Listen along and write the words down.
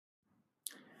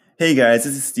Hey guys,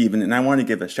 this is Steven, and I want to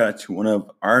give a shout out to one of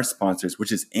our sponsors,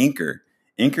 which is Anchor.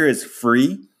 Anchor is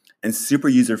free and super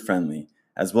user-friendly,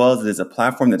 as well as it is a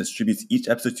platform that distributes each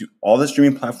episode to all the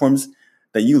streaming platforms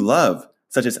that you love,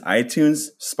 such as iTunes,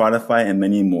 Spotify, and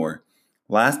many more.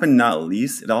 Last but not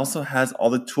least, it also has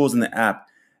all the tools in the app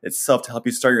itself to help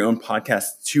you start your own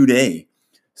podcast today.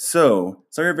 So,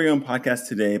 start your very own podcast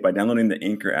today by downloading the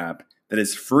Anchor app that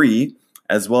is free,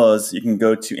 as well as you can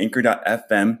go to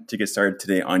anchor.fm to get started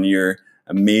today on your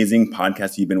amazing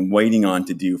podcast you've been waiting on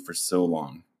to do for so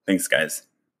long. Thanks, guys.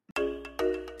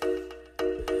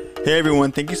 Hey,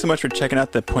 everyone. Thank you so much for checking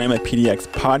out the Poema PDX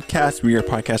podcast. We are a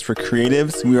podcast for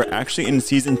creatives. We are actually in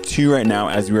season 2 right now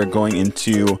as we are going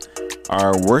into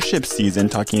our worship season,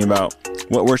 talking about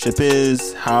what worship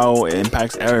is, how it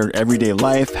impacts our everyday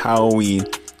life, how we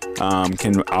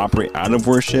can operate out of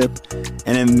worship.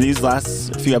 And in these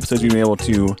last few episodes, we've been able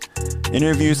to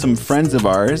interview some friends of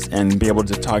ours and be able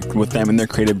to talk with them in their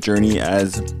creative journey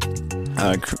as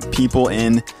people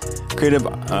in creative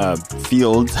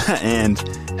fields. And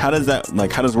how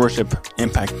does worship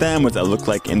impact them? What does that look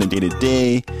like in the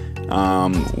day-to-day?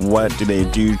 What do they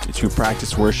do to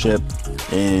practice worship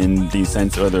in the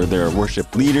sense whether they're a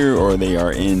worship leader or they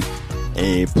are in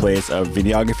a place of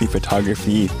videography,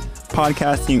 photography,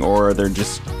 podcasting, or they're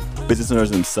just business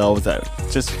owners themselves, that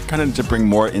just kind of to bring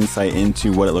more insight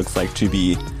into what it looks like to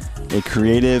be a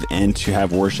creative and to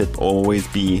have worship always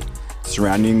be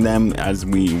surrounding them as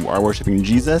we are worshiping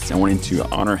Jesus and wanting to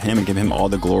honor him and give him all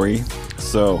the glory.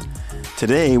 So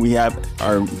today we have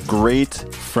our great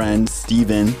friend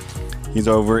Steven. He's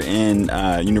over in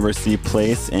University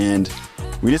Place, and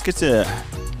we just get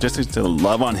to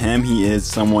love on him. He is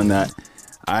someone that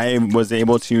I was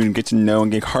able to get to know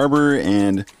in Gig Harbor,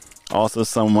 and also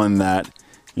someone that,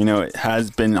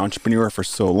 has been an entrepreneur for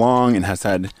so long and has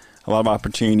had a lot of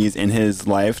opportunities in his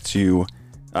life to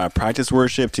practice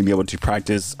worship, to be able to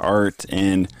practice art,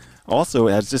 and also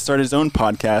has just started his own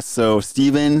podcast. So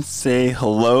Steven, say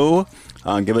hello,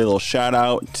 give a little shout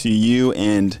out to you,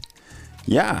 and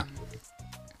yeah.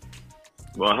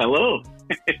 Well, hello.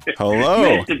 Hello.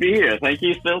 Nice to be here. Thank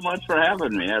you so much for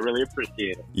having me. I really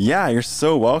appreciate it. Yeah, you're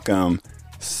so welcome.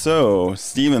 So,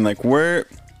 Steven,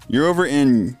 you're over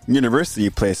in University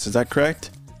Place, is that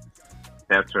correct?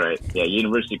 That's right. Yeah,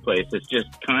 University Place. It's just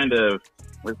kind of,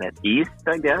 what's that, east,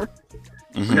 I guess?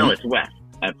 Mm-hmm. No, it's west.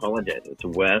 I apologize. It's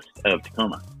west of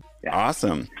Tacoma. Yeah.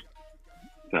 Awesome.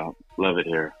 So, love it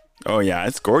here. Oh, yeah,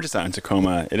 it's gorgeous out in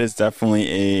Tacoma. It is definitely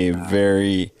a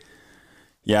very...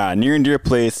 near and dear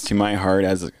place to my heart,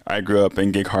 as I grew up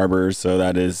in Gig Harbor, so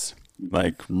that is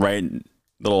like right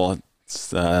little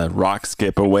rock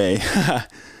skip away.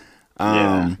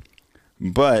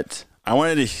 But I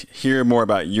wanted to hear more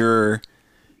about your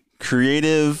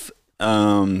creative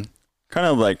kind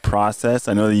of like process.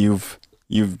 I know that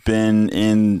you've been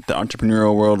in the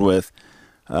entrepreneurial world with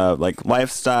like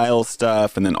lifestyle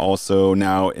stuff, and then also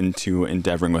now into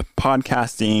endeavoring with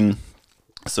podcasting.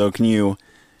 So can you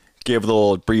give a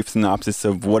little brief synopsis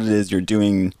of what it is you're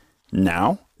doing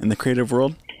now in the creative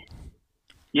world?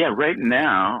 Yeah, right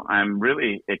now I'm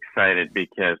really excited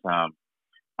because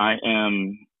I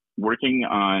am working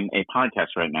on a podcast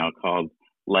right now called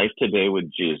Life Today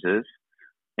with Jesus,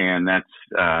 and that's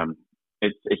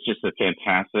it's just a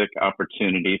fantastic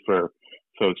opportunity for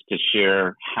folks to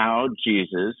share how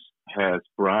Jesus has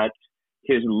brought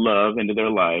his love into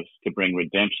their lives to bring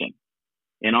redemption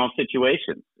in all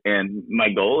situations. And my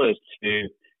goal is to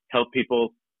help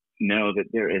people know that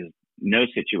there is no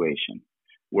situation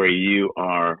where you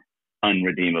are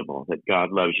unredeemable, that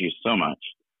God loves you so much.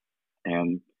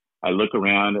 And I look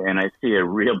around and I see a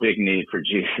real big need for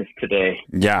Jesus today.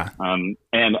 Yeah.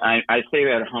 And I say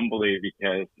that humbly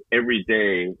because every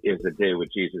day is a day with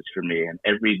Jesus for me. And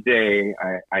every day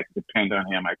I depend on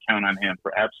him. I count on him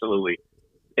for absolutely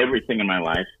everything in my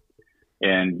life.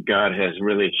 And God has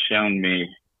really shown me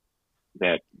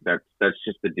that's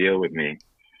just the deal with me,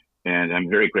 and I'm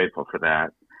very grateful for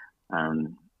that.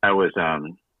 I was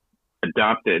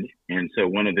adopted, and so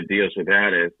one of the deals with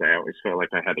that is I always felt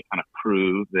like I had to kind of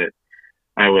prove that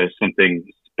I was something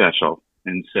special,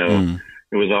 and so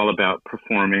it was all about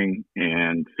performing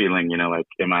and feeling, like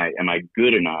am I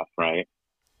good enough, right?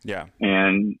 Yeah.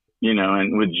 And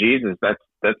and with Jesus,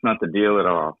 that's not the deal at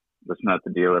all. That's not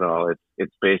the deal at all.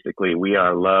 It's basically we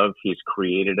are loved. He's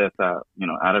created us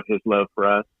out of his love for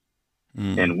us.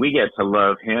 And we get to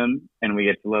love him and we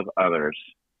get to love others.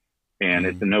 And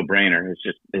it's a no-brainer.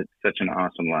 It's such an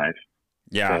awesome life.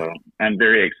 Yeah. So I'm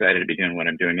very excited to be doing what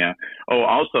I'm doing now. Oh,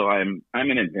 also I'm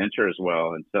an inventor as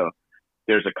well. And so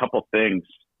there's a couple things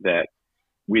that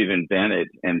we've invented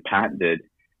and patented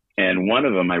And one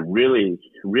of them I really,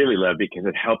 really love because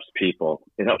it helps people.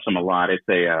 It helps them a lot.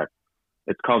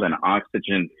 It's called an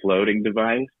oxygen floating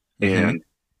device. Mm-hmm. And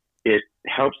it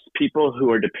helps people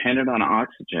who are dependent on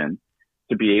oxygen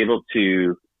to be able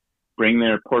to bring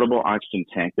their portable oxygen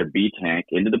tank, their B tank,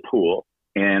 into the pool,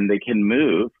 and they can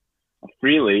move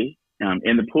freely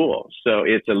in the pool. So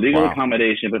it's a legal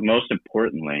accommodation, but most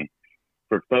importantly,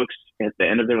 for folks at the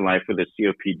end of their life with a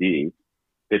COPD,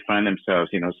 they find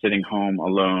themselves, sitting home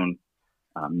alone,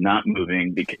 not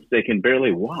moving because they can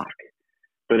barely walk.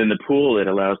 But in the pool, it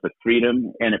allows the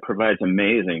freedom, and it provides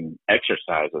amazing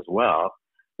exercise as well.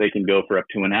 They can go for up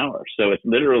to an hour. So it's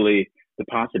literally the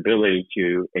possibility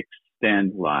to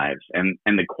extend lives and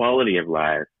the quality of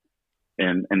life.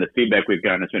 And the feedback we've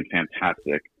gotten has been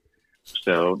fantastic.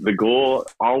 So the goal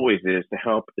always is to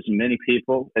help as many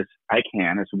people as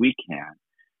we can.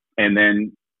 And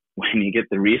then when you get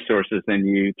the resources, then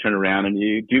you turn around and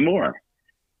you do more.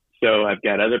 So I've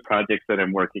got other projects that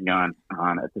I'm working on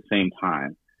at the same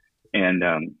time. And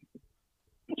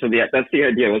so that's the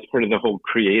idea. That's part of the whole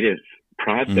creative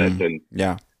process. And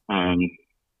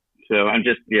so I'm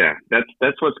just,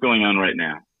 that's what's going on right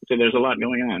now. So there's a lot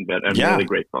going on, but I'm really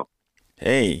grateful.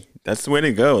 Hey, that's the way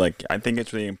to go. Like, I think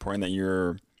it's really important that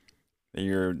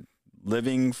you're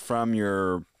living from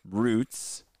your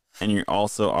roots, and you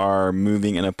also are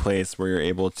moving in a place where you're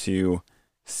able to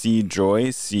see joy,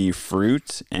 see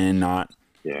fruit, and not,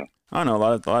 I don't know, a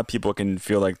lot of people can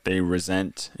feel like they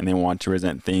resent, and they want to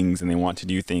resent things, and they want to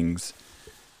do things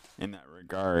in that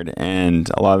regard. And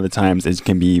a lot of the times it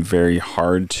can be very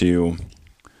hard to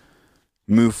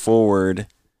move forward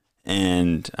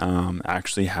and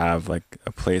actually have like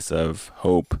a place of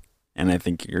hope. And I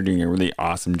think you're doing a really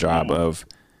awesome job of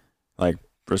like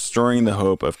restoring the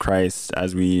hope of Christ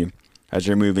as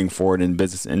you're moving forward in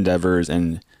business endeavors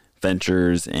and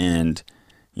ventures, and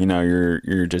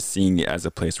you're just seeing it as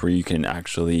a place where you can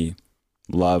actually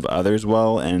love others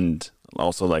well, and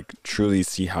also like truly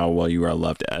see how well you are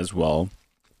loved as well,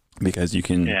 because you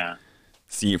can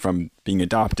see it from being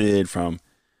adopted, from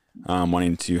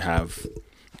wanting to have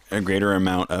a greater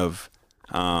amount of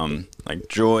like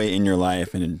joy in your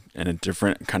life, and a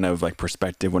different kind of like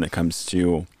perspective when it comes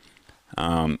to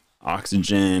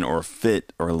oxygen or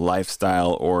fit or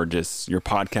lifestyle, or just your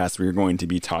podcast where you're going to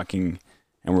be talking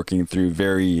and working through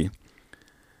very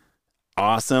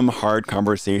awesome, hard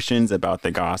conversations about the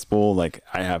gospel. Like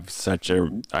I have such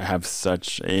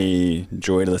a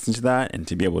joy to listen to that and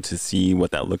to be able to see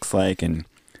what that looks like and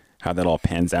how that all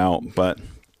pans out. But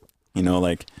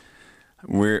like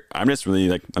I'm just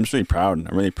really proud.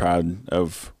 I'm really proud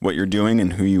of what you're doing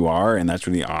and who you are. And that's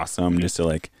really awesome just to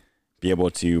like be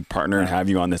able to partner and have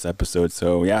you on this episode.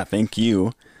 So yeah, thank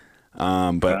you.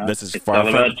 But this is far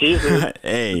from about Jesus.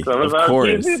 Hey, of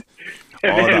course. Jesus.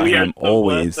 All about him, so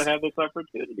always. To have this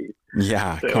opportunity.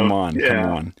 Yeah, so, come on.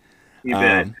 You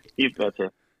bet. You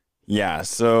betcha. Yeah,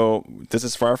 so this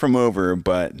is far from over,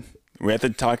 but we have to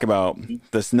talk about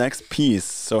this next piece.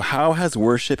 So how has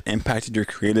worship impacted your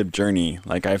creative journey?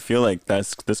 Like, I feel like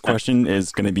this question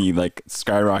is going to be like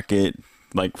skyrocket,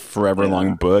 like forever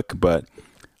long book, but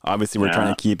obviously we're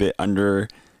trying to keep it under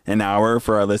an hour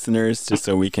for our listeners, just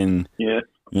so we can,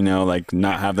 like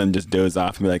not have them just doze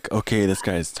off and be like, okay, this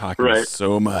guy's talking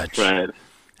so much. Right.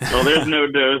 Well, there's no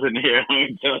dozing here, let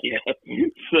me tell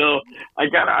you. So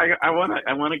I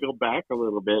want to go back a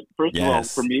little bit. First of all,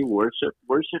 for me, worship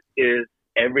is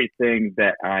everything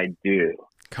that I do.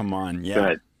 Come on,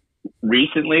 But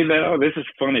recently, though, this is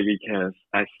funny because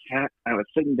I was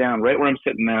sitting down right where I'm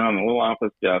sitting now on the little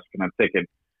office desk, and I'm thinking,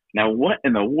 now what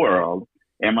in the world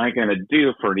am I going to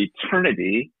do for an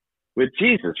eternity with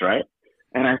Jesus, right?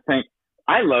 And I think,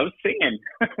 I love singing.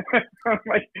 I'm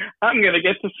like, I'm going to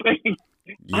get to sing.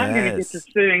 Yes. I'm going to get to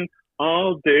sing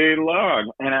all day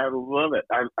long. And I love it.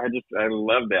 I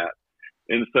love that.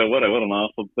 And so what an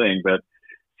awesome thing. But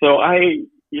so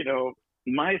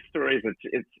my story is,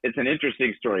 it's an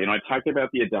interesting story. I talked about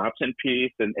the adoption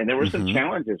piece, and there were some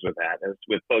challenges with that, as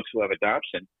with folks who have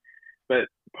adoption. But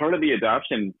part of the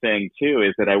adoption thing too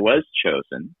is that I was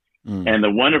chosen. And the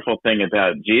wonderful thing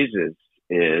about Jesus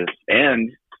is,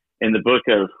 and in the book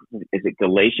of, is it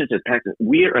Galatians?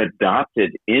 We are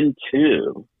adopted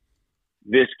into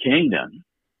this kingdom.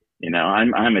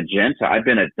 I'm a Gentile. I've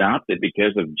been adopted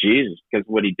because of Jesus, because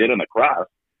of what he did on the cross.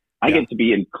 I get to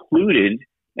be included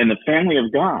in the family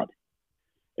of God.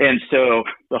 And so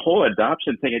the whole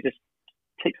adoption thing, it just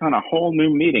takes on a whole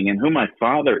new meaning in who my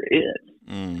Father is.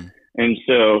 And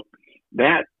so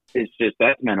that's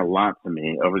meant a lot to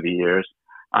me over the years.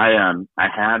 I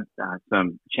had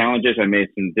some challenges. I made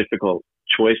some difficult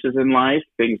choices in life.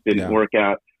 Things didn't work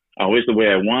out always the way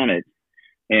I wanted.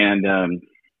 And,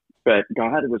 but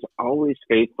God was always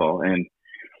faithful. And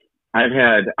I've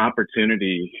had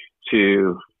opportunity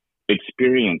to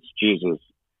experience Jesus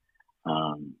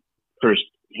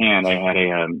firsthand. I had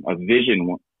a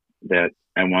vision that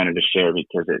I wanted to share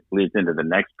because it leads into the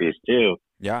next piece too.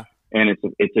 Yeah. And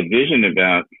it's a vision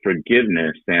about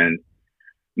forgiveness. And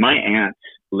my aunt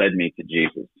led me to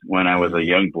Jesus when I was a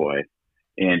young boy,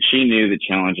 and she knew the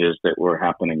challenges that were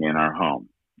happening in our home.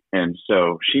 And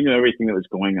so she knew everything that was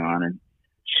going on, and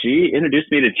she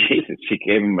introduced me to Jesus. She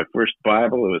gave me my first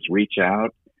Bible. It was Reach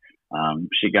Out.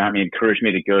 She encouraged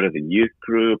me to go to the youth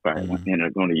group. I went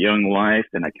going to Young Life,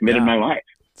 and I committed my life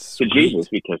to Jesus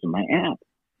because of my aunt.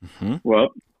 Mm-hmm. Well,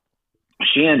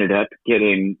 she ended up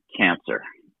getting cancer.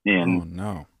 And, oh,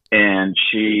 no. And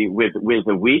she, with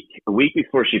a week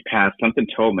before she passed, something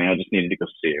told me I just needed to go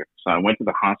see her. So I went to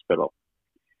the hospital,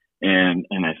 and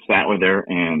I sat with her,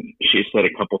 and she said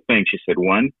a couple things. She said,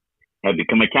 one, I'd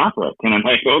become a Catholic. And I'm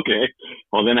like, okay.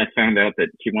 Well, then I found out that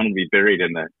she wanted to be buried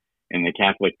in the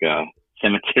Catholic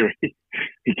cemetery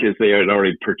because they had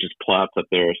already purchased plots up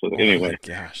there. So anyway,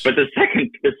 but the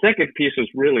second piece was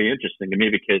really interesting to me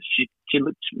because she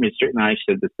looked me straight in the eye.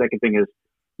 She said, the second thing is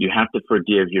you have to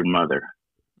forgive your mother.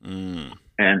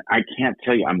 And I can't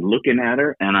tell you, I'm looking at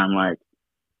her and I'm like,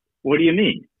 what do you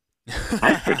mean?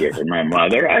 I've forgiven my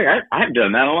mother. I've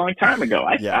done that a long time ago.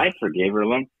 I forgave her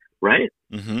right?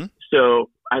 Mm-hmm. So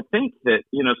I think that,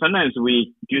 sometimes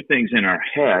we do things in our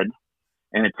head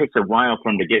and it takes a while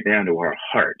for them to get down to our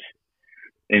heart.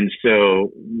 And so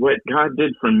what God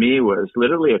did for me was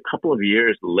literally a couple of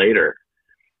years later,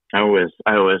 I was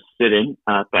sitting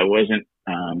up. I wasn't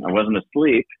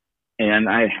asleep, and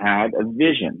I had a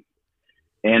vision.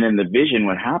 And in the vision,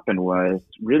 what happened was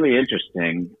really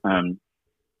interesting.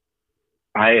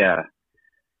 I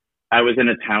was in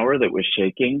a tower that was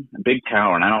shaking, a big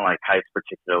tower, and I don't like heights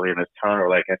particularly. In this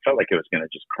tower, I felt like it was going to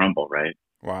just crumble, right?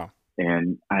 Wow.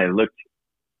 And I looked,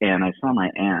 and I saw my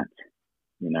aunt,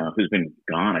 who's been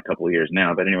gone a couple of years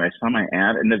now. But anyway, I saw my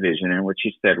aunt in the vision, and what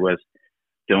she said was,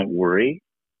 "Don't worry,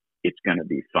 it's going to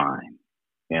be fine."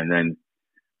 And then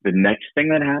the next thing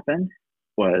that happened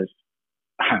was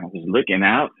I was looking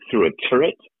out through a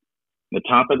turret, the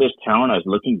top of this tower, and I was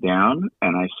looking down,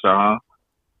 and I saw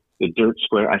the dirt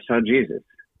square. I saw Jesus.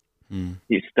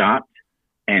 He stopped,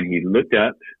 and he looked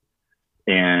up,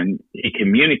 and he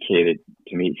communicated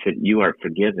to me. He said, "You are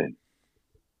forgiven."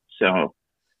 So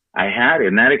I had,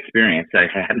 in that experience, I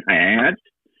had my aunt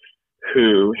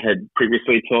who had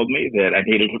previously told me that I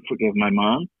needed to forgive my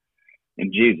mom,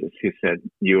 and Jesus who said,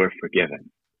 "You are forgiven."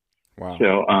 Wow.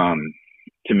 So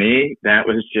to me, that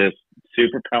was just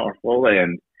super powerful,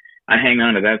 and I hang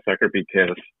on to that sucker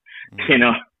because,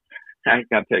 I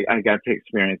got to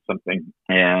experience something,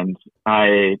 and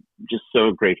I just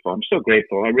so grateful. I'm so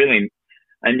grateful.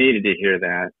 I needed to hear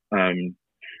that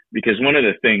because one of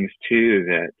the things too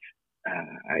that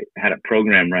I had a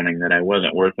program running that I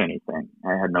wasn't worth anything.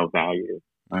 I had no value,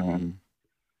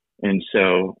 and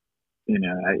so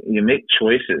you make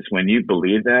choices when you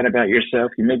believe that about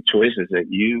yourself. You make choices that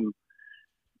you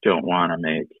don't want to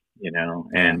make,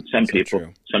 and some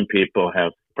people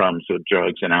have problems with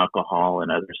drugs and alcohol,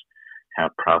 and others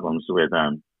have problems with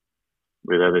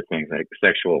other things like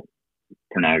sexual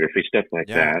pornography, stuff like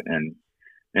that. And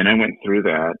I went through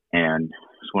that, and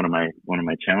it's one of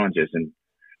my challenges. And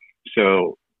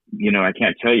so, I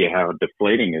can't tell you how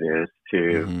deflating it is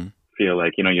to feel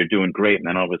like, you're doing great. And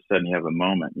then all of a sudden you have a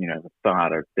moment, a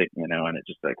thought or thing, and it's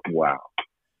just like, wow.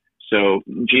 So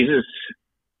Jesus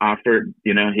offered,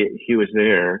 he was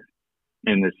there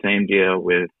in the same deal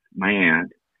with my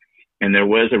aunt. And there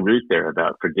was a root there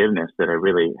about forgiveness that I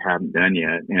really hadn't done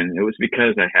yet. And it was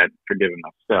because I had forgiven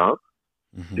myself,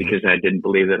 because I didn't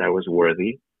believe that I was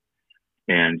worthy.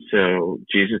 And so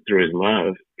Jesus, through his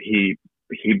love, he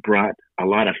brought a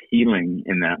lot of healing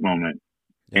in that moment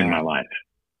in my life.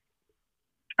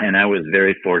 And I was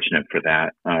very fortunate for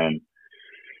that.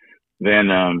 Then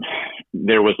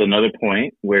there was another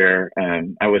point where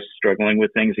I was struggling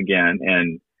with things again,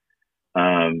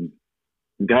 and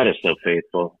God is so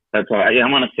faithful. That's all. I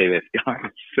want to say this. God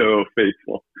is so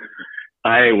faithful.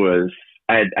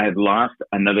 I'd lost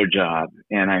another job,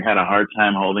 and I had a hard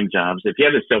time holding jobs. If you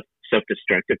have a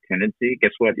self-destructive tendency,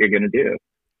 guess what you're going to do?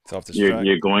 Self-destruct.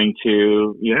 You're going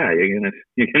to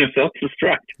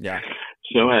self-destruct. Yeah.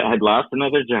 So I'd lost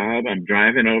another job. I'm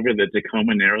driving over the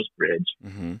Tacoma Narrows Bridge,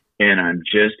 and I'm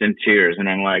just in tears. And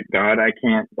I'm like, God, I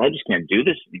just can't do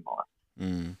this anymore.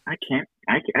 I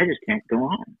just can't go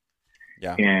on.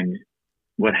 Yeah. And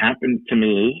what happened to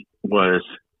me was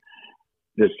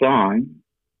the song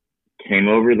came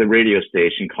over the radio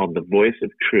station called The Voice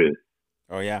of Truth.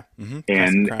 Oh yeah. Mm-hmm.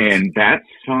 And that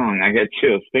song, I got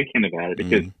chills thinking about it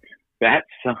because that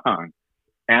song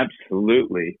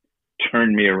absolutely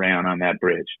turned me around on that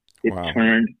bridge. It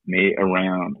turned me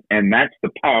around. And that's the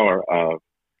power of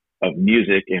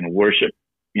music and worship,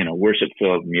 worship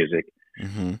filled music.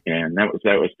 Mm-hmm. And that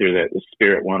was through the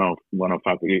Spirit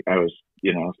 105. I was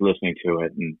listening to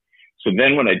it. And so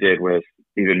then what I did was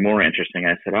even more interesting.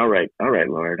 I said, all right,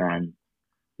 Lord,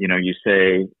 you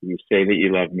say that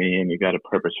you love me and you got a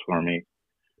purpose for me.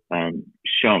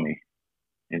 Show me.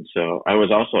 And so I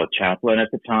was also a chaplain at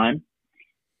the time.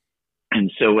 And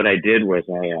so what I did was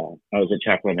I was a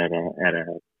chaplain at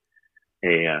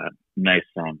a nice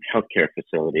healthcare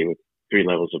facility with 3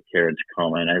 levels of care in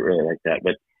Tacoma, and I really liked that.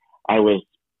 But I was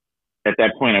at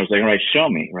that point, I was like, all right, show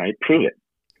me, right? Prove it.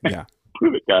 Yeah.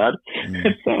 Prove it, God.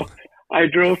 And so I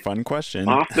drove Fun question.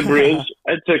 off the bridge.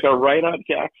 I took a right on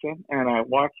Jackson, and I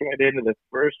walked right into the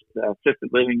first assisted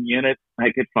living unit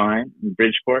I could find in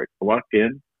Bridgeport. I walked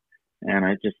in, and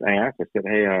I asked, I said,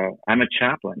 hey, I'm a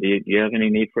chaplain. Do you have any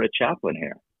need for a chaplain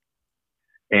here?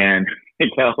 And the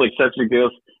Catholic section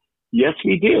goes, yes,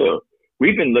 we do.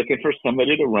 We've been looking for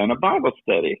somebody to run a Bible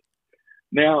study.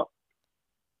 Now,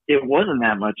 it wasn't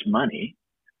that much money,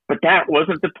 but that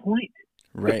wasn't the point.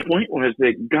 Right. The point was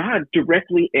that God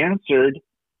directly answered,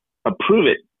 approve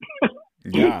it.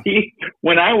 Yeah.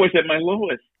 When I was at my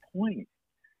lowest point.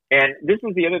 And this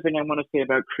is the other thing I want to say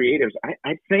about creatives.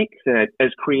 I think that as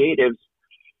creatives,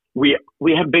 we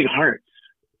have big hearts.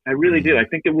 I really do. I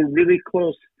think that we're really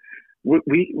close.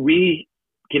 We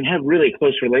can have really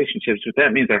close relationships, but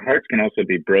that means our hearts can also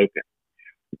be broken.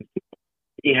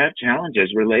 We have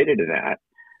challenges related to that.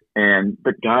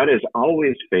 But God is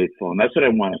always faithful. And that's what I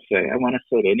want to say. I want to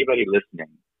say to anybody listening,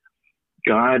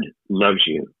 God loves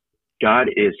you. God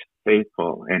is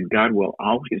faithful, and God will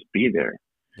always be there.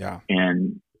 Yeah.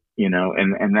 And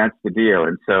that's the deal.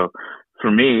 And so for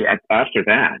me, after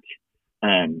that,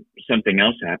 something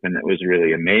else happened that was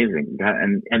really amazing.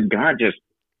 God just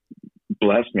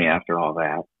blessed me after all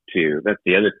that too. That's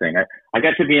the other thing. I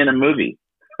got to be in a movie.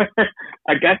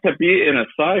 I got to be in a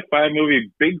sci-fi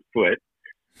movie, Bigfoot.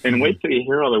 And wait till you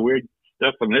hear all the weird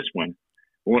stuff on this one.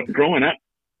 Growing up,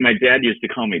 my dad used to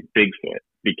call me Bigfoot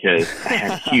because I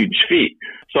had huge feet.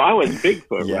 So I was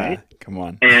Bigfoot, right? Come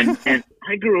on. And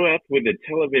I grew up with the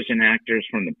television actors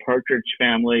from the Partridge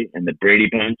Family and the Brady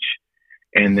Bunch.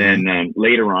 And then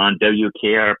later on,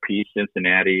 WKRP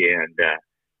Cincinnati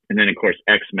and then, of course,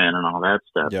 X-Men and all that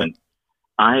stuff. Yep. And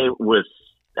I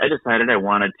decided I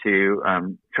wanted to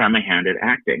try my hand at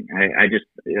acting.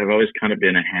 I've always kind of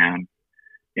been a ham.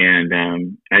 And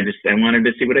I wanted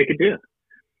to see what I could do.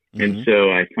 Mm-hmm. And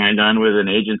so I signed on with an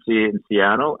agency in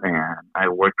Seattle, and I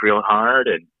worked real hard,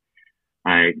 and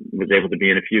I was able to be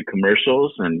in a few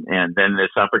commercials. And then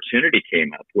this opportunity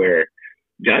came up where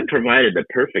God provided the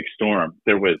perfect storm.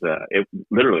 There was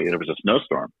a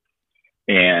snowstorm.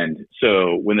 And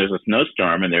so when there's a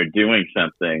snowstorm and they're doing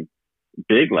something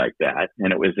big like that,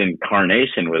 and it was in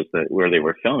Carnation where they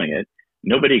were filming it,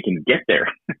 nobody can get there.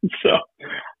 So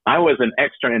I was an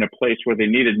extra in a place where they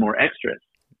needed more extras.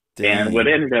 Dang. And what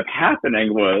ended up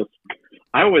happening was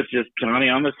I was just Johnny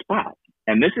on the spot.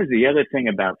 And this is the other thing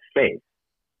about faith.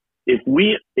 If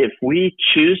we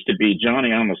choose to be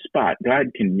Johnny on the spot, God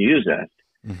can use us.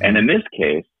 Mm-hmm. And in this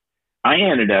case, I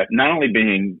ended up not only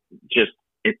being just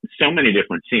so many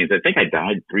different scenes. I think I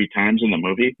died 3 times in the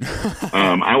movie.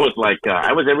 I was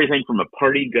I was everything from a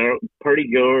party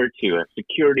goer to a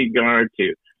security guard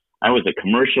to I was a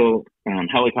commercial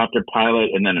helicopter pilot,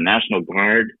 and then a National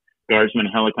Guardsman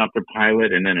helicopter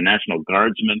pilot, and then a National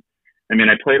Guardsman. I mean,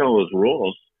 I played all those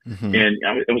roles, and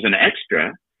it was an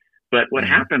extra. But what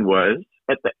happened was,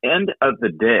 at the end of the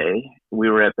day, we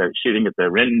were at the shooting at the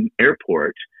Renton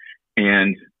Airport,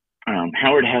 and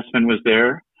Howard Hessman was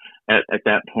there at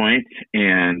that point,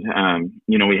 and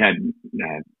we had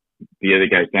the other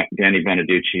guys, Danny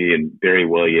Bonaducci and Barry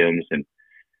Williams,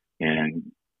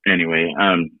 and anyway,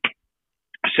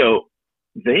 so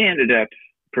they ended up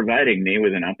providing me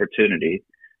with an opportunity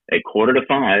at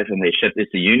 4:45, and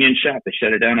it's a union shop. They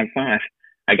shut it down at 5.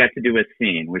 I got to do a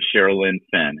scene with Cheryl Lynn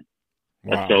Finn,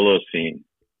 a solo scene.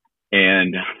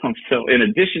 And so in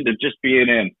addition to just being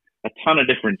in a ton of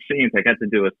different scenes, I got to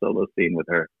do a solo scene with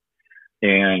her.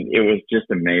 And it was just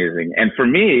amazing. And for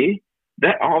me,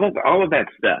 that all of that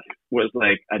stuff was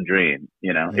like a dream,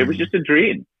 It was just a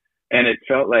dream. And it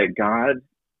felt like God,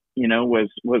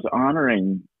 was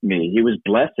honoring me. He was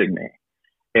blessing me.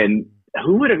 And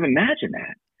who would have imagined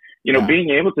that? Being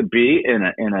able to be in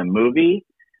a movie,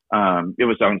 it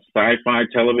was on Sci-Fi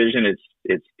television.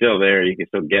 It's still there. You can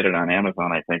still get it on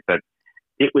Amazon, I think. But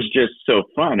it was just so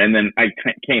fun. And then I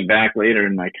came back later,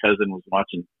 and my cousin was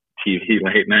watching TV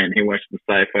late night, and he watched the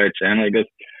Sci-Fi Channel. He goes,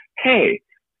 "Hey,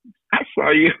 I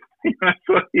saw you. I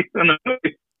saw you in a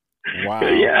movie." Wow.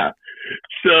 Yeah.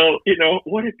 So,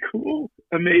 what a cool,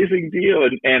 amazing deal.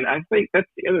 And I think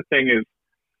that's the other thing is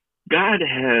God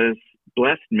has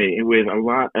blessed me with a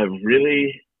lot of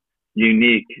really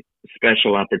unique,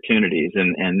 special opportunities.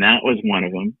 And that was one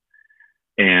of them.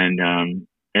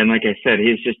 And like I said,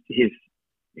 he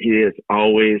is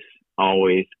always,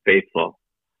 always faithful.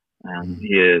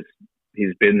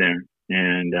 He's been there.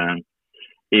 And,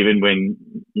 even when,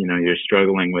 you're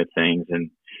struggling with things.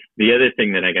 And the other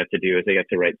thing that I got to do is I got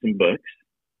to write some books.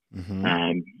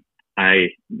 I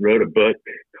wrote a book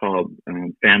called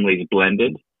Families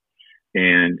Blended,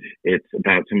 and it's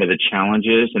about some of the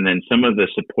challenges and then some of the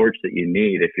supports that you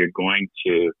need if you're going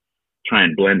to try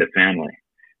and blend a family,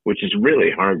 which is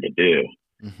really hard to do.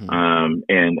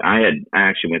 And I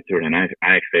actually went through it, and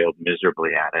I failed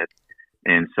miserably at it.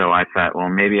 And so I thought, well,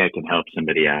 maybe I can help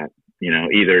somebody out,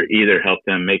 either help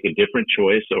them make a different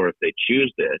choice, or if they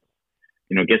choose this,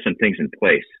 get some things in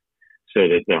place so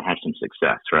that they'll have some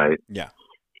success. Right. Yeah.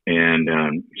 And,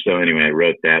 so anyway, I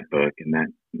wrote that book and that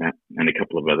and a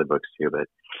couple of other books too. But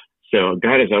so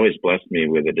God has always blessed me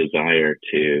with a desire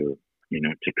to,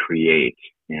 to create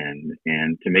and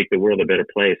to make the world a better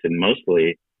place. And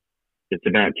mostly it's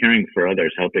about caring for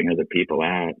others, helping other people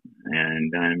out.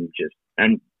 And I'm just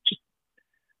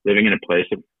living in a place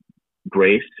of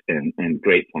grace and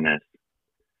gratefulness.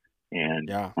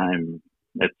 And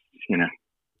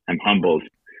I'm humbled,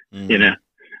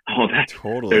 all that.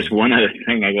 Totally. There's one other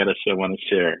thing I want to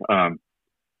share.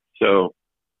 So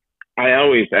I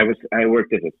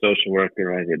worked as a social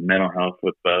worker. I did mental health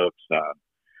with folks.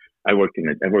 I worked in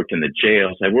the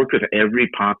jails. I worked with every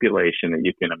population that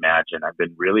you can imagine. I've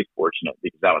been really fortunate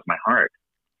because that was my heart.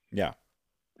 Yeah.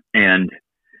 And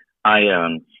I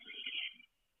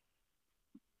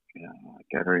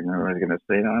gotta remember what I was going to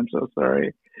say now. I'm so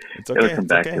sorry. It's okay. It'll come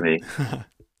back to me.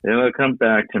 It'll come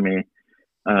back to me.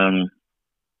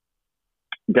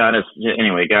 God has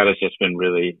just been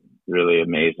really, really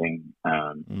amazing.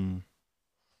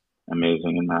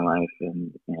 Amazing in my life.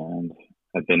 And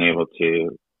I've been able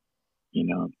to,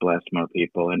 bless more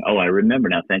people. And, I remember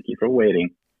now. Thank you for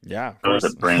waiting. Yeah. That was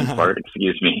a brain fart.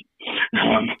 Excuse me.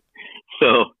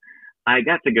 So I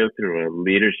got to go through a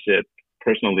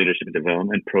personal leadership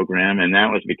development program. And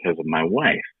that was because of my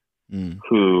wife,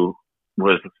 who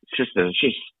was just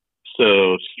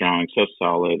so strong, so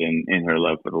solid in her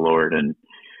love for the Lord.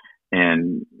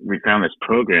 And we found this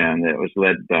program that was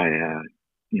led by,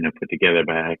 put together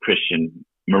by a Christian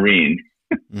Marine,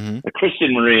 a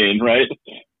Christian Marine, right?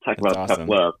 Talk That's about awesome. tough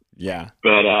love. Yeah.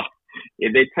 But,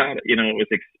 they taught, it was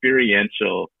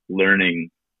experiential learning.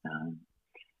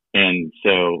 And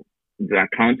so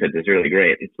that concept is really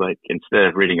great. It's like, instead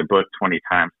of reading a book 20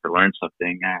 times to learn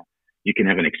something, you can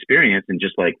have an experience, and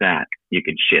just like that, you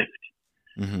can shift.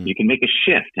 You can make a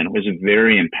shift. And it was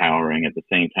very empowering at the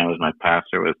same time as my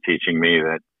pastor was teaching me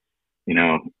that,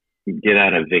 get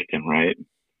out of victim, right?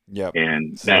 Yep.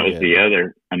 And that was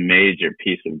a major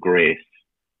piece of grace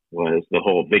was the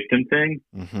whole victim thing,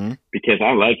 because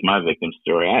I liked my victim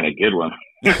story. I had a good one.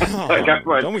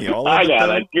 Don't we all I got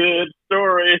a good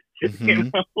story,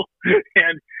 and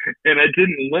I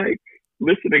didn't like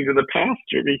listening to the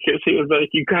pastor because he was like,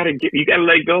 you gotta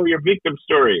let go of your victim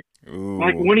story. Ooh.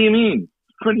 Like, what do you mean?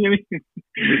 What do you mean?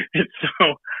 And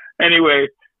so anyway,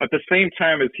 at the same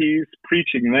time as he's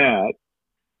preaching that,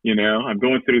 I'm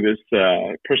going through this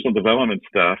personal development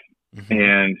stuff,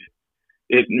 and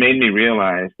it made me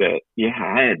realize that,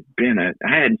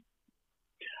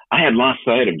 I had lost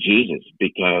sight of Jesus,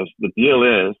 because the deal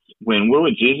is, when we're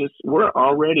with Jesus, we're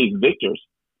already victors.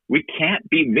 We can't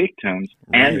be victims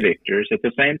and victors at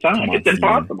the same time. It's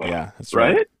impossible. Yeah, that's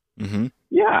right.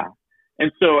 Yeah.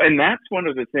 And that's one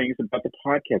of the things about the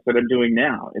podcast that I'm doing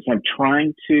now, is I'm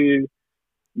trying to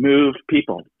move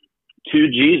people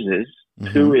to Jesus,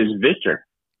 who is victor,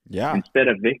 instead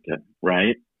of victim,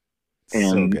 right?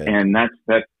 And so good. And that's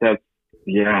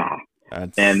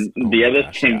and the other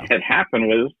thing that happened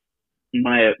was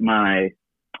my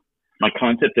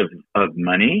concept of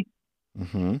money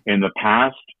in the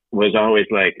past was always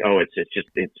like,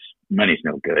 it's money's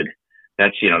no good.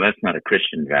 That's not a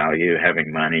Christian value,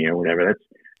 having money or whatever.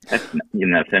 That's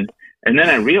nothing. And then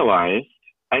I realized,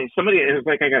 it was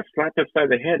like I got slapped upside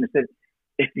the head and said,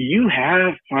 if you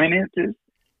have finances,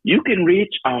 you can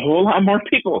reach a whole lot more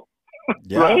people,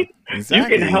 right? Exactly. You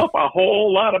can help a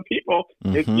whole lot of people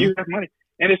if you have money.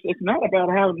 And it's not about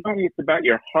having money, it's about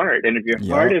your heart. And if your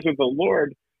heart is with the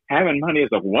Lord, having money is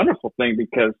a wonderful thing,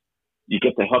 because you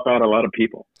get to help out a lot of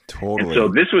people. Totally. And so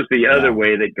this was the other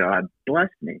way that God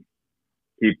blessed me.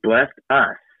 He blessed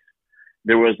us.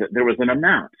 There was an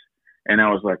amount, and I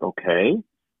was like, okay.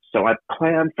 So I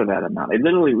planned for that amount.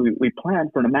 We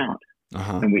planned for an amount,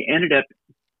 and we ended up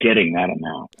getting that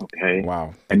amount. Okay.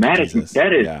 Wow. And that is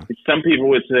some people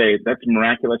would say that's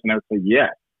miraculous, and I would say yes.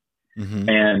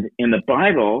 And in the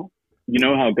Bible, you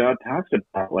know how God talks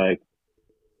about, like,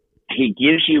 he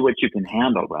gives you what you can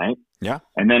handle, right? Yeah.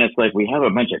 And then it's like we have a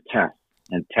bunch of tests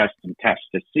and tests and tests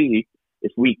to see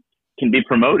if we can be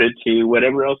promoted to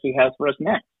whatever else he has for us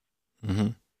next.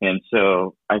 And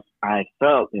so I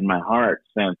felt in my heart,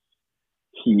 since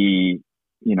he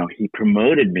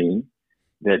promoted me,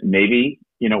 that maybe,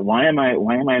 why am I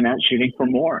not shooting for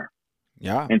more?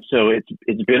 Yeah. And so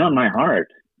it's been on my heart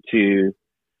to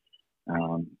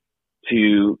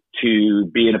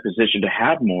be in a position to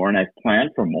have more, and I've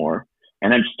planned for more,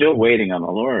 and I'm still waiting on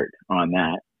the Lord on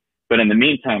that. But in the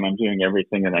meantime, I'm doing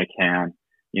everything that I can,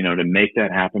 to make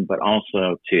that happen, but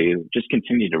also to just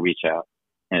continue to reach out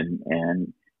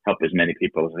and help as many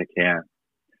people as I can.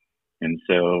 And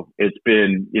so it's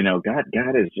been, God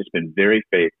has just been very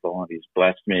faithful, and he's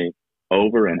blessed me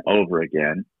over and over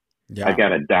again. Yeah. I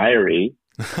got a diary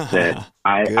that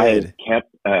I have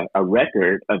kept a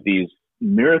record of these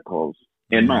miracles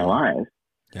in my life.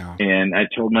 Yeah. And I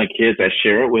told my kids, I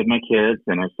share it with my kids,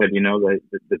 and I said,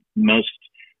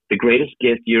 the greatest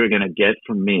gift you're going to get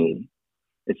from me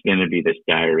is going to be this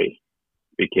diary,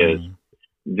 because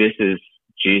this is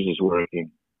Jesus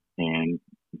working, and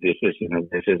this is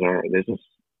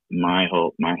my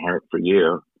hope, my heart for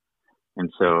you.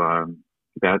 And so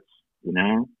that's,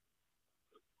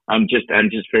 I'm just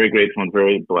very grateful and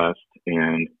very blessed,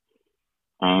 and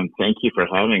thank you for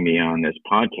having me on this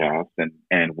podcast.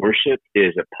 And worship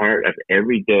is a part of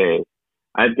every day.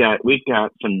 We've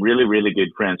got some really, really good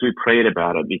friends. We prayed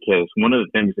about it, because one of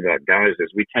the things about guys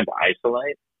is we tend to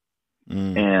isolate,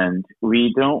 and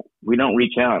we don't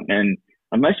reach out. And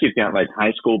unless you've got like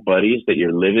high school buddies that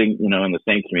you're living, in the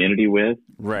same community with,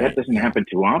 that doesn't happen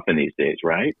too often these days,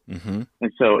 right? And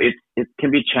so it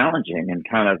can be challenging and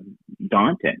kind of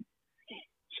daunting.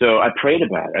 So I prayed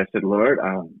about it. I said, Lord,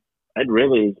 I'd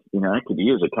really, I could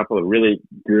use a couple of really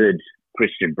good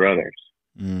Christian brothers.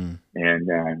 And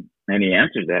he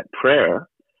answered that prayer.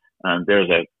 There's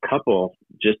a couple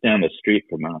just down the street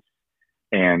from us,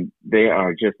 and they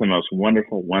are just the most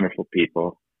wonderful, wonderful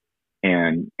people.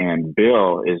 And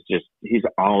Bill is he's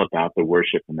all about the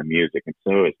worship and the music, and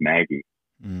so is Maggie.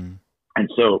 And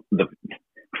so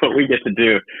what we get to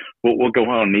do, we'll go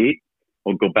out and eat,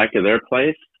 we'll go back to their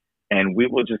place, and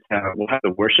we'll have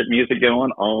the worship music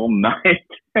going all night.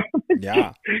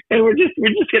 Yeah. And we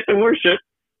just get to worship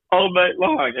all night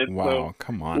long. And wow, so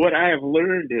come on. What I have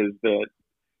learned is that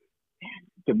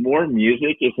the more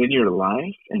music is in your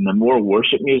life, and the more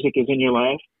worship music is in your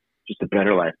life, just the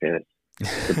better life is.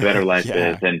 The better life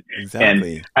is. And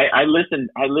exactly. And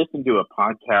I listened to a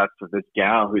podcast of this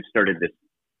gal who started this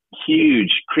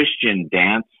huge Christian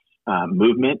dance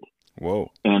movement. Whoa.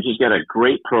 And she's got a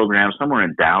great program somewhere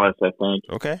in Dallas, I think.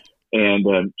 Okay.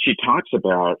 And she talks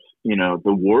about, the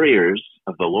warriors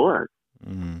of the Lord.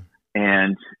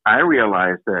 And I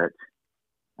realized that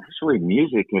actually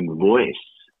music and voice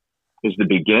is the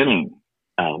beginning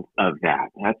of that.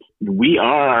 We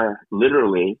are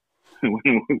literally,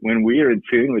 when we are in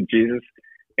tune with Jesus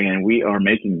and we are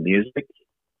making music,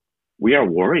 we are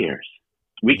warriors.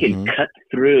 We can cut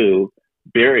through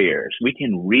barriers. We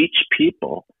can reach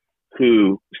people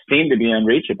who seem to be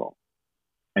unreachable.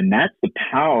 And that's the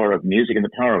power of music and the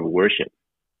power of worship.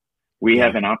 We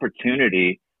have an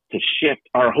opportunity to shift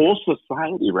our whole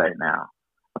society right now.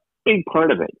 A big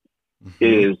part of it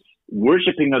is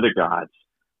worshiping other gods.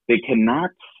 They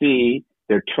cannot see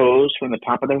their toes from the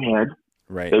top of their head.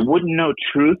 Right. They wouldn't know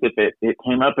truth if it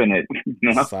came up in it.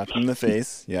 Slap in the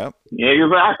face. Yep. Yeah,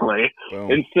 exactly.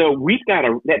 Boom. And so we've got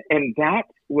and that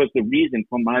was the reason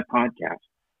for my podcast.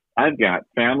 I've got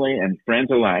family and friends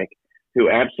alike who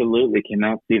absolutely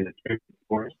cannot see the truth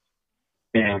for us.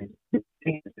 And the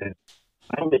thing is,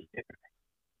 I live there.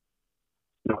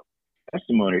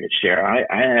 Testimony to share. I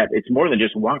have. It's more than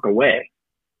just walk away.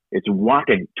 It's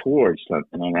walking towards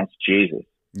something, and that's Jesus.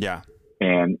 Yeah.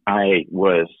 And I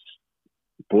was,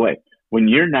 when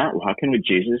you're not walking with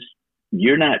Jesus,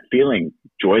 you're not feeling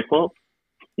joyful.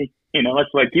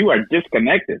 It's like you are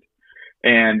disconnected.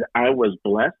 And I was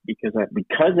blessed because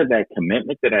of that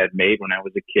commitment that I had made when I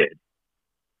was a kid.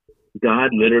 God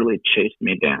literally chased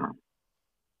me down.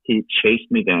 He chased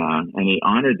me down, and he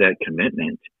honored that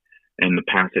commitment. In the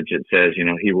passage, it says,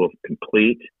 he will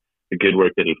complete the good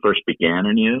work that he first began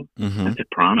in you. That's a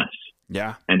promise.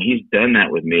 Yeah. And he's done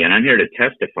that with me. And I'm here to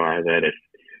testify that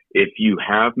if you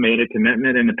have made a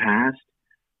commitment in the past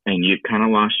and you've kind of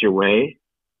lost your way,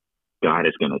 God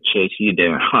is going to chase you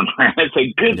down. It's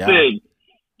a good thing,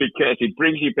 because he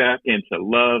brings you back into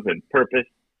love and purpose,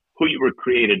 who you were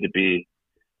created to be.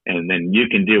 And then you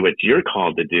can do what you're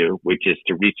called to do, which is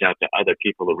to reach out to other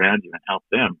people around you and help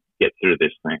them get through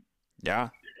this thing. Yeah,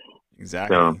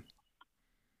 exactly. So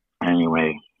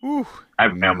anyway,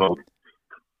 I've rambled.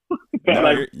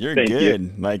 No, you're good.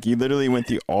 You. Like, you literally went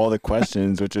through all the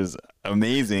questions, which is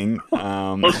amazing.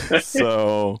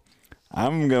 So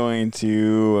I'm going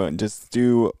to just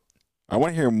I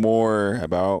want to hear more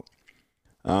about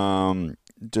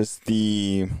just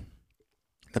the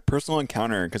personal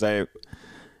encounter, because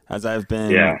as I've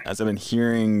been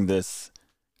hearing this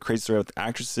crazy story with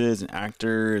actresses and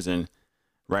actors and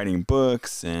writing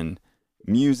books and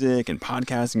music and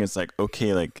podcasting, it's like,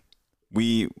 okay, like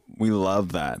we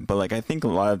love that, but like I think a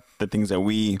lot of the things that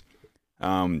we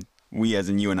as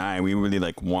in you and I, we really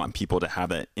like want people to have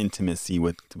that intimacy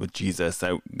with Jesus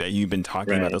that you've been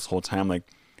talking about this whole time. Like,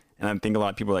 and I think a lot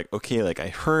of people are like, okay, like I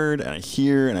heard and I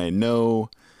hear and I know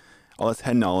all this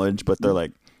head knowledge, but they're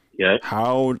like,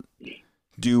 how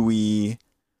do we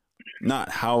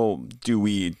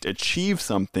achieve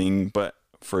something? But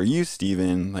for you,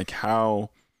 Stephen, like,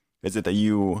 how is it that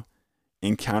you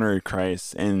encountered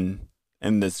Christ and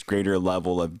this greater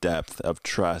level of depth, of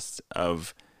trust,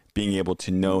 of being able to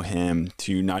know him,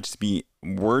 to not just be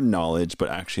word knowledge, but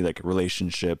actually like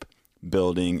relationship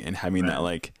building and having that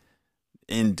like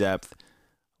in-depth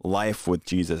life with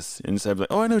Jesus, instead of like,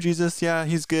 oh, I know Jesus. Yeah,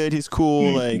 he's good. He's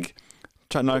cool. Like,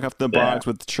 try to knock off the box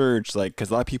with the church. Like, cause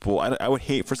a lot of people, I would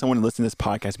hate for someone to listen to this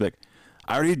podcast and be like,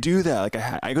 I already do that. Like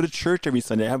I go to church every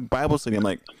Sunday. I have Bible study. I'm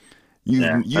like,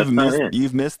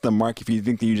 you've missed the mark if you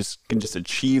think that you just can just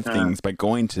achieve things by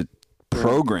going to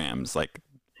programs. Like,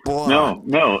 no,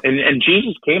 and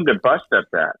Jesus came to bust up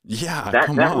that. Yeah, that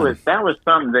was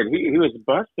something that he was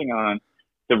busting on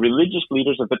the religious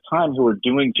leaders at the time who were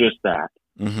doing just that.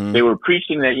 Mm-hmm. They were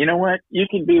preaching that, you know what, you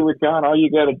can be with God. All you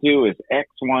got to do is X,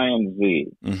 Y, and Z.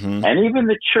 Mm-hmm. And even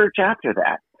the church after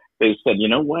that, they said, you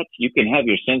know what, you can have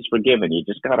your sins forgiven. You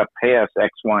just got to pay us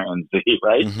X, Y, and Z,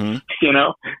 right? Mm-hmm. You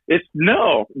know, it's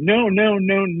no.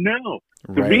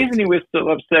 The reason he was so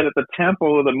upset at the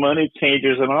temple with the money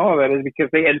changers and all of that is because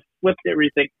they had flipped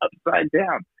everything upside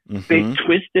down. Mm-hmm. They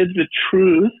twisted the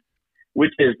truth,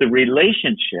 which is the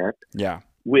relationship,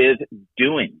 with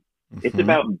doing. Mm-hmm. It's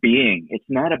about being. It's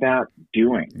not about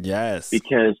doing. Yes.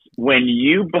 Because when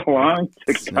you belong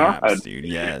to God, dude,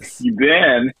 yes.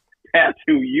 Then that's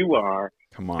who you are.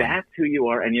 Come on. That's who you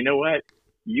are. And you know what?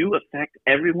 You affect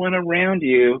everyone around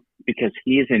you because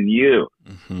he's in you.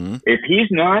 Mm-hmm. If he's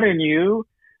not in you,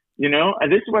 you know,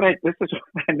 and this is what I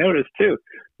noticed too.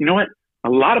 You know what? A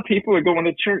lot of people are going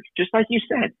to church, just like you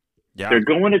said. Yeah. They're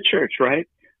going to church, right?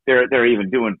 They're even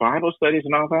doing Bible studies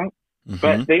and all that, mm-hmm.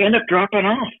 but they end up dropping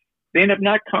off. They end up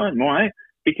not coming. Why?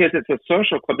 Because it's a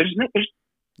social club. It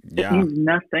means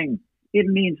nothing. It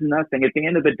means nothing. At the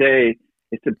end of the day,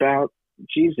 it's about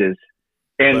Jesus.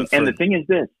 And the thing is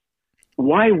this: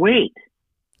 why wait?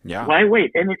 Yeah. Why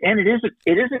wait? And it is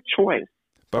a choice.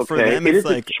 But for them, it's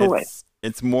like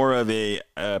it's more of a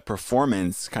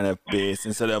performance kind of base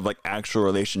instead of like actual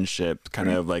relationship, kind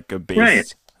of like a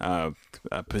base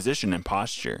position and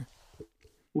posture.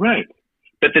 Right.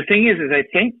 But the thing is I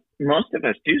think most of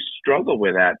us do struggle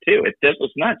with that too.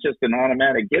 It's not just an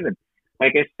automatic given.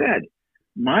 Like I said,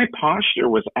 my posture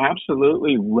was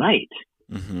absolutely right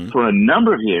mm-hmm. for a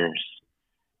number of years,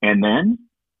 and then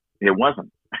it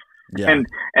wasn't. Yeah.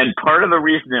 And part of the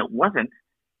reason it wasn't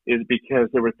is because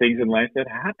there were things in life that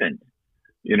happened.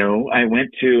 You know, I went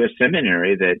to a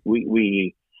seminary that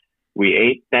we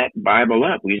ate that Bible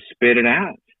up. We spit it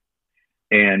out.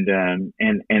 And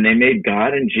they made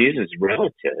God and Jesus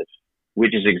relative,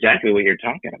 which is exactly what you're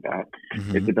talking about.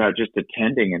 Mm-hmm. It's about just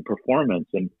attending and performance.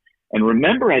 And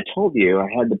remember, I told you I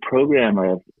had the program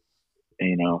of,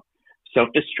 you know,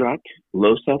 self-destruct,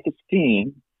 low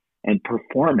self-esteem, and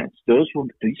performance. These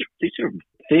are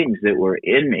things that were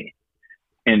in me.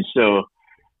 And so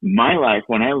my life,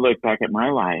 when I look back at my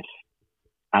life,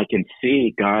 I can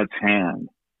see God's hand.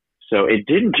 So it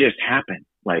didn't just happen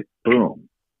like boom,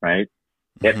 right?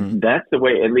 Mm-hmm. That's the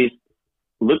way, at least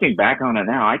looking back on it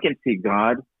now, I can see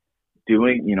God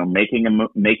doing, you know, making a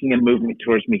movement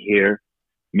towards me here,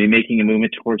 me making a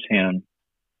movement towards him,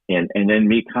 and then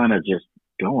me kind of just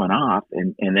going off,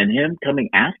 and then him coming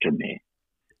after me.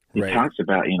 He talks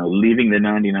about, you know, leaving the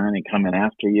 99 and coming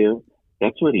after you.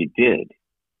 That's what he did.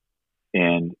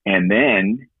 And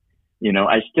then, you know,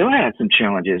 I still had some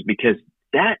challenges because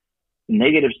that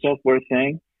negative self-worth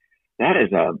thing, that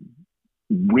is a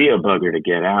real bugger to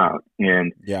get out.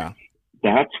 And Yeah.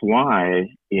 that's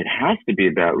why it has to be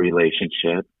about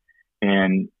relationship.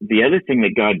 And the other thing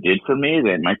that God did for me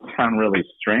that might sound really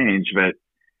strange, but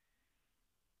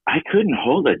I couldn't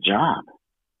hold a job.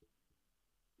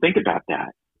 Think about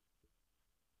that.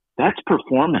 That's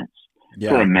performance.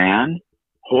 Yeah. For a man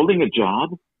holding a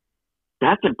job.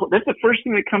 That's the first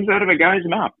thing that comes out of a guy's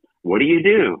mouth. What do you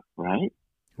do, right?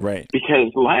 Right.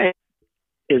 Because life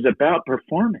is about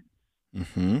performance,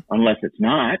 unless it's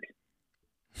not,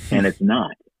 and it's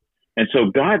not. And so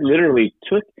God literally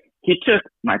took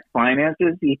my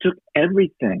finances. He took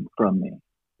everything from me,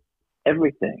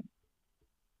 everything.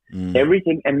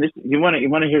 Everything. And this, you want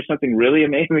to hear something really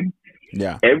amazing?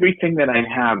 Yeah. Everything that I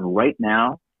have right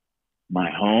now, my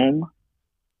home,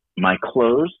 my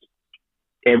clothes,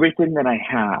 everything that I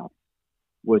have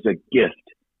was a gift.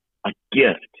 A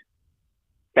gift.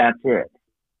 That's it.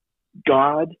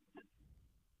 God,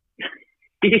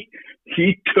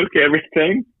 he took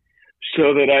everything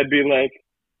so that I'd be like,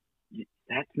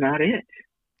 that's not it.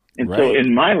 And right. So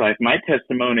in my life, my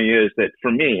testimony is that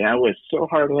for me, I was so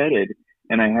hard-headed,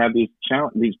 and I had these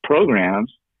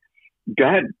programs.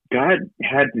 God had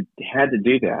to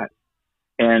do that.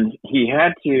 And he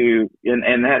had to,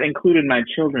 and that included my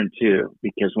children too,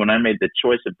 because when I made the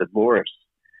choice of divorce,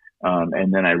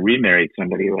 and then I remarried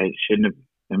somebody who I shouldn't have,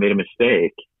 I made a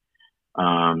mistake,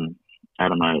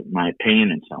 out of my pain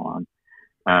and so on.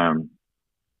 I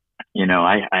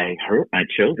hurt my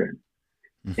children,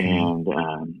 and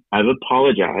I've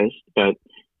apologized, but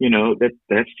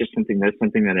that's something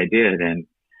that I did,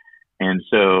 and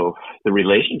so the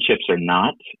relationships are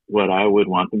not what I would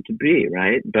want them to be,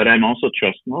 right? But I'm also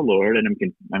trusting the Lord, and I'm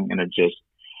going to just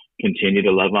continue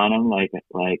to love on them like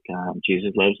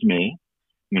Jesus loves me.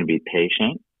 I'm going to be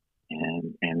patient,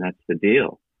 and that's the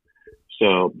deal.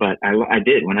 So, but I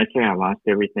did. When I say I lost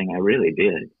everything, I really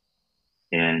did,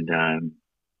 and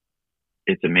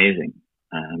it's amazing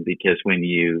because when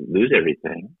you lose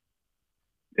everything,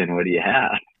 then what do you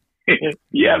have?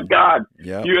 You have God.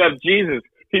 Yep. You have Jesus.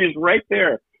 He's right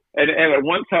there. And at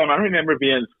one time, I remember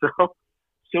being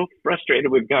so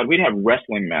frustrated with God. We'd have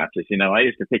wrestling matches. I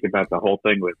used to think about the whole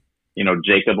thing with,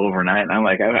 Jacob overnight. And I'm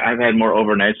like, I've had more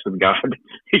overnights with God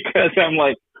because I'm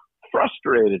like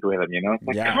frustrated with him. It's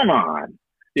like, come on.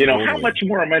 Totally. How much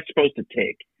more am I supposed to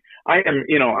take? I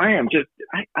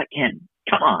can't,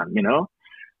 come on,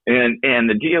 And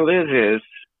the deal is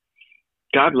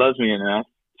God loves me enough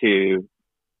to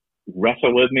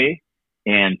wrestle with me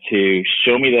and to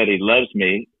show me that he loves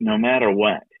me no matter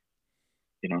what,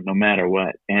 no matter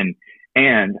what. And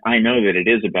I know that it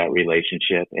is about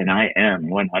relationship, and I am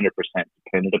 100%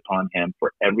 dependent upon him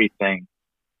for everything.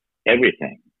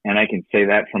 And I can say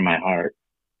that from my heart.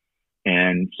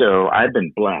 And so I've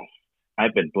been blessed.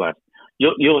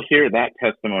 You'll hear that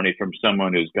testimony from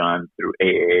someone who's gone through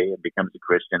AA and becomes a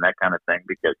Christian, that kind of thing,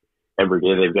 because every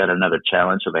day they've got another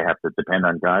challenge, so they have to depend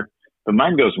on God. But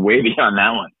mine goes way beyond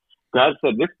that one. God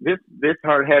said, this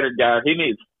hard-headed guy, he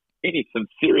needs some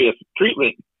serious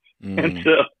treatment. And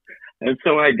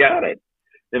so I got it.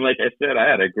 And like I said, I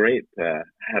had a great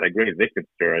victim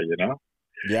story,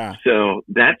 Yeah. So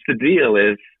that's the deal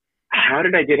is, how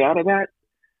did I get out of that?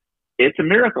 It's a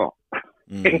miracle.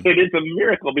 It is a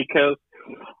miracle because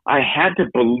I had to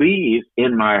believe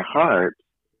in my heart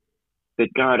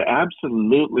that God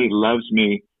absolutely loves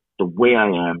me the way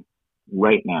I am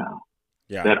right now.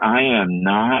 Yeah. That I am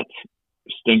not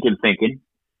stinking thinking.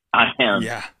 I am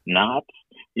not,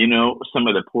 some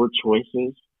of the poor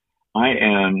choices. I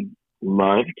am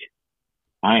loved.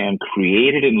 I am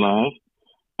created in love.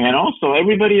 And also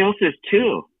everybody else is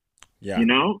too. Yeah.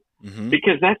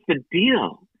 Because that's the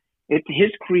deal. It's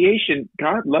his creation.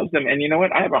 God loves them. And you know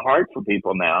what? I have a heart for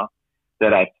people now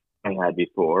that I had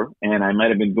before. And I might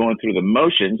have been going through the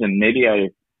motions, and maybe I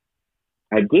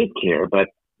did care, but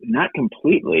not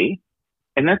completely.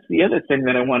 And that's the other thing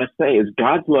that I want to say is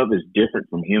God's love is different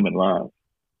from human love.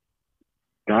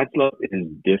 God's love is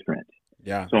different.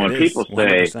 Yeah. So when people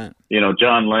say, 100%.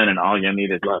 John Lennon, all you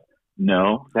need is love.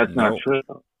 No, that's not true.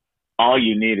 All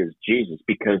you need is Jesus,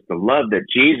 because the love that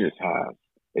Jesus has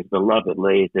is the love that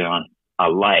lays down a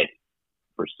life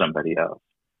for somebody else.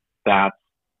 That's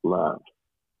love.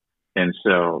 And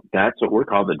so that's what we're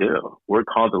called to do. We're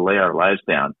called to lay our lives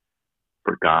down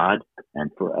for God and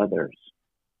for others.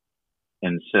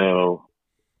 And so,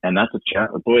 and that's a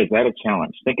challenge. Boy, is that a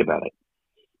challenge. Think about it.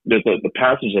 There's the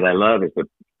passage that I love is that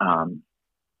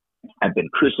I've been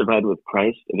crucified with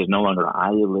Christ. It is no longer I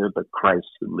who live, but Christ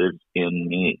who lives in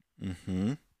me.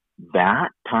 That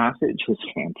passage is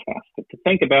fantastic to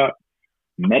think about.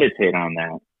 Meditate on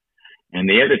that. And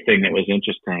the other thing that was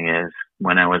interesting is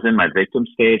when I was in my victim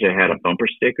stage, I had a bumper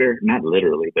sticker, not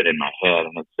literally, but in my head.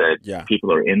 And it said, Yeah.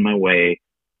 people are in my way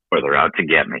or they're out to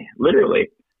get me. Literally,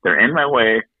 they're in my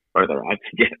way or they're out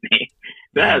to get me.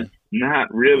 That's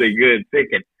not really good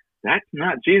thinking. That's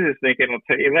not Jesus thinking, I'll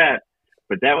tell you that.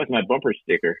 But that was my bumper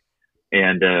sticker.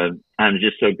 And I'm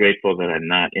just so grateful that I'm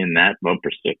not in that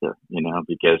bumper sticker,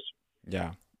 because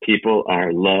people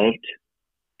are loved,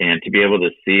 and to be able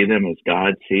to see them as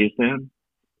God sees them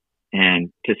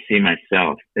and to see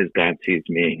myself as God sees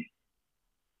me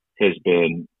it's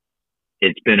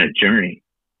been a journey.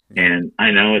 And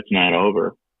I know it's not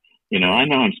over. I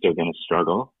know I'm still going to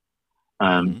struggle.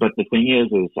 But the thing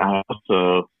is I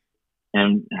also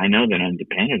I know that I'm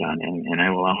dependent on him, and I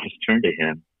will always turn to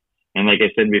him. And like I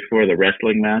said before, the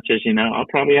wrestling matches, I'll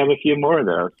probably have a few more of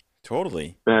those.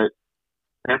 Totally. But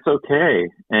that's okay.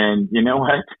 And you know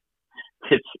what?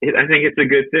 I think it's a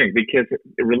good thing, because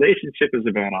the relationship is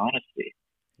about honesty.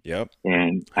 Yep.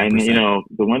 And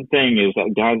the one thing is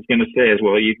that God's going to say is,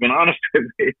 well, you've been honest with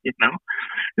me, And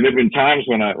there've been times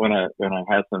when I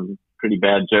had some pretty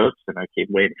bad jokes, and I keep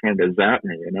waiting for him to zap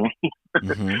me,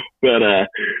 Mm-hmm.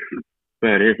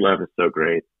 But his love is so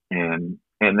great. And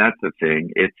that's the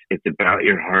thing. It's about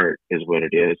your heart is what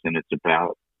it is. And it's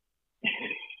about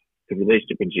the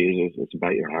relationship with Jesus. It's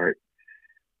about your heart.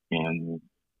 And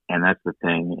that's the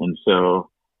thing. And so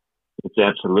it's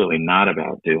absolutely not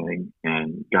about doing.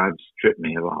 And God stripped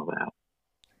me of all that.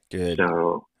 Good.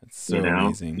 So, that's so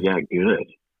amazing. Yeah, good.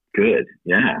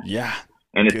 Yeah. Yeah.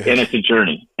 And it's a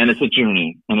journey.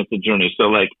 So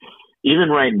like, even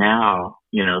right now,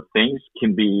 things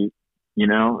can be,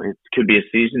 it could be a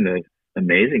season of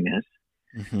amazingness.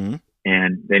 Mm-hmm.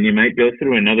 And then you might go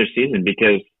through another season,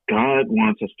 because God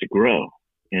wants us to grow.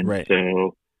 And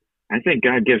so I think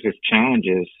God gives us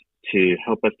challenges to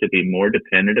help us to be more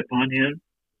dependent upon him,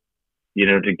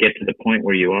 to get to the point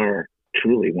where you are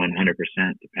truly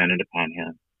 100% dependent upon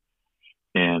him.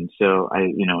 And so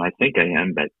I think I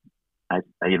am, but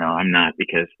I'm not,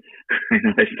 because I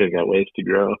know I still got ways to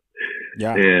grow.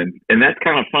 Yeah. And that's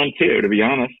kind of fun too, to be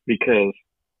honest, because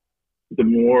the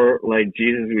more like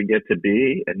Jesus we get to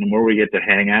be, and the more we get to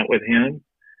hang out with him,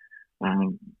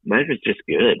 life is just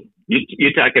good.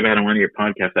 You talk about on one of your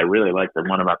podcasts, I really like the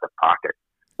one about the pocket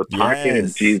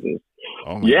of Jesus.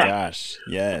 Oh my gosh.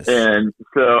 Yes. And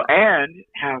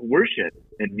how worship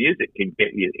and music can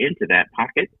get you into that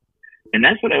pocket. And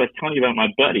that's what I was telling you about my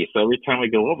buddy. So every time we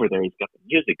go over there, he's got the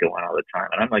music going all the time.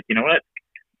 And I'm like, you know what?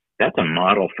 That's a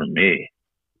model for me.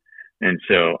 And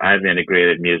so I've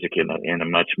integrated music in a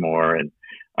much more. And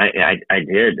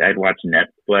I'd watch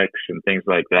Netflix and things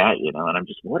like that, and I'm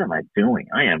just, what am I doing?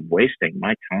 I am wasting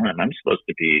my time. I'm supposed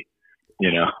to be,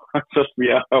 I'm supposed to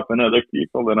be out helping other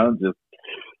people. And I'm just,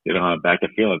 I'm back to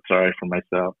feeling sorry for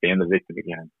myself, being the victim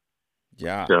again.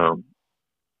 Yeah. So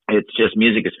it's just,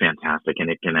 music is fantastic, and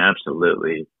it can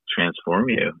absolutely transform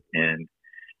you. And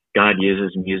God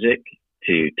uses music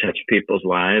to touch people's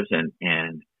lives, and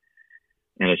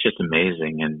it's just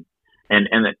amazing. And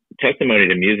the testimony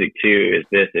to music too is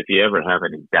this: if you ever have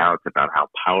any doubts about how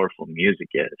powerful music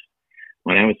is,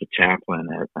 when I was a chaplain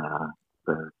at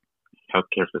the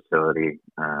healthcare facility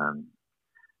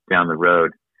down the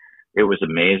road, it was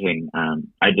amazing.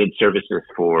 I did services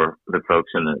for the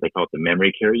folks they call it the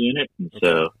memory care unit. And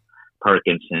so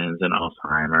Parkinson's and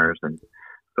Alzheimer's and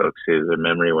folks who their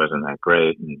memory wasn't that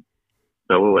great. And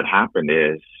so what would happen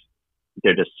is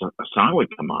a song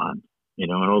would come on,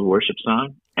 an old worship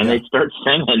song, and they'd start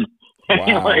singing. And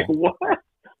you're like,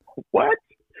 what?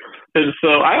 And so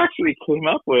I actually came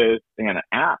up with an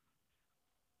app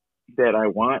that I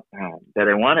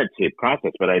wanted to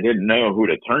process, but I didn't know who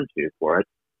to turn to for it.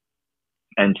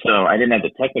 And so I didn't have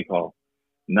the technical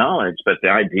knowledge, but the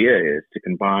idea is to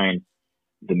combine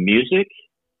the music,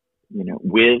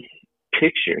 with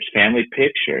pictures, family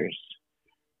pictures,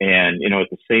 and, at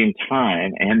the same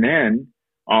time, and then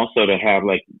also to have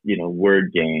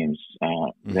word games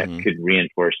that could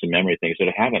reinforce the memory things. So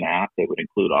to have an app that would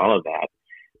include all of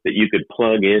that you could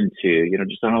plug into,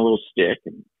 just on a little stick,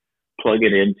 and plug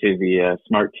it into the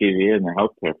smart TV in the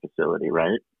healthcare facility,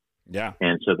 right? Yeah.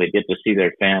 And so they get to see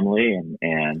their family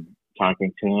and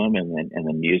talking to them, and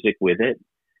the music with it.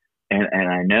 And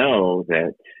I know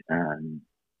that,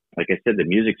 like I said, the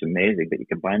music's amazing, but you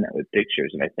combine that with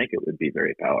pictures, and I think it would be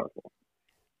very powerful.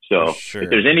 So if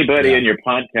there's anybody in your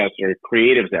podcast or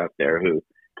creatives out there who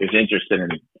is interested in,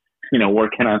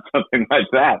 working on something like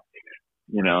that,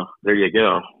 there you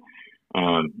go.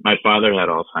 My father had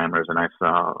Alzheimer's, and I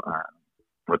saw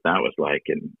what that was like,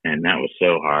 and that was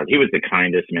so hard. He was the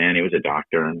kindest man. He was a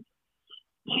doctor, and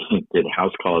he did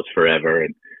house calls forever.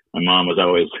 And my mom was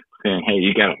always saying, "Hey,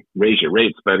 you got to raise your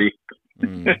rates, buddy."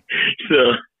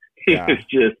 So it was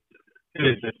just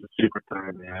a super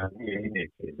time, man. He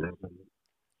made Jesus.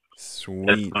 Sweet.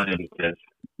 That's funny because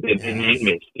they named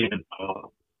me Stephen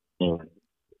Paul, and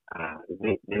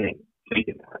they didn't think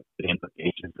about the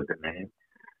implications of the name.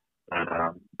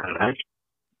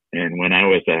 And when I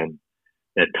was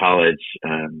at college,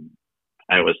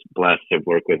 I was blessed to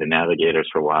work with the Navigators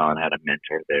for a while and had a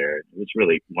mentor there. It was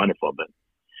really wonderful. But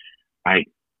I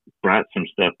brought some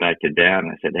stuff back to Dad,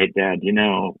 and I said, "Hey, Dad,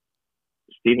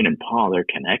 Stephen and Paul, they're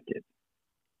connected."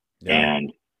 Yeah.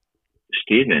 And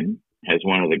Stephen has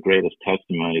one of the greatest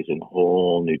testimonies in the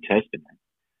whole New Testament.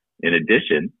 In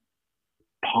addition,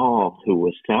 Paul, who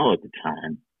was Saul at the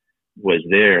time, was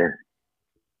there,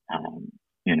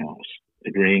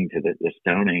 agreeing to the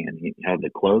stoning, and he held the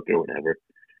cloak or whatever,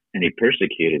 and he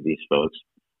persecuted these folks.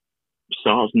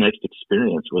 Saul's next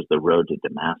experience was the road to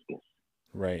Damascus.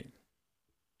 Right.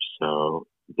 So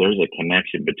there's a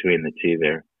connection between the two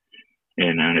there.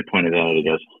 And when I pointed out, he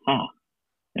goes, yeah,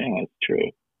 that's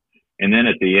true. And then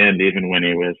at the end, even when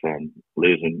he was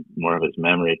losing more of his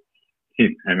memory,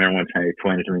 I remember one time he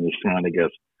pointed to me and he smiled and he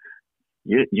goes,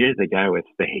 you're the guy with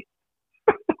faith.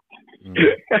 I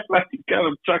kind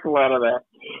of chuckle out of that.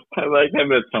 That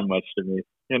meant so much to me,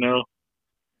 Yeah.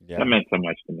 That meant so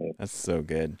much to me. That's so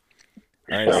good.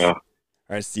 All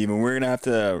right, Stephen, we're going to have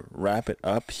to wrap it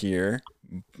up here.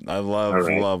 I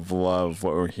love what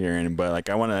we're hearing, but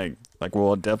I want to,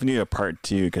 we'll definitely do a part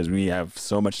 2 because we have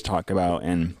so much to talk about,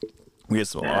 and we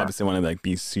just obviously want to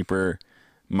be super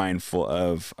mindful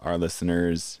of our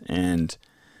listeners, and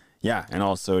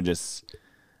also just,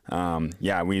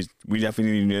 we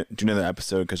definitely need to do another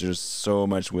episode because there's so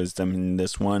much wisdom in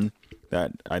this one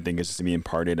that I think is just to be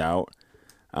imparted out.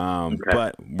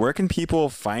 But where can people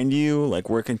find you?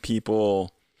 Where can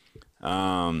people,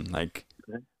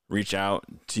 reach out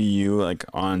to you,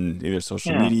 on either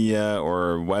social media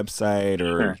or website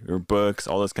or your books,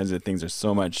 all those kinds of things? There's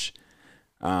so much.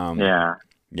 You have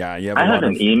I have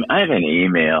an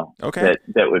email. Okay.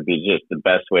 That would be just the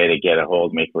best way to get a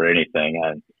hold of me for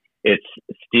anything. It's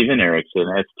Stephen Erickson,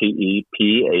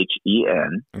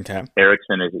 STEPHEN. Okay.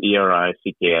 Erickson is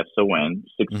ERICKSON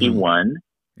 61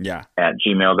 at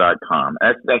gmail.com.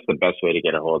 That's the best way to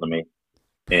get a hold of me.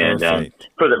 Perfect. And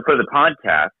for the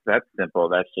podcast, that's simple.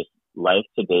 That's just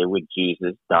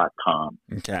LifetodaywithJesus.com.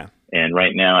 Okay. And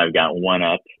right now I've got one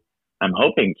up. I'm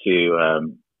hoping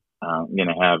to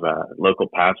have a local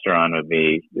pastor on with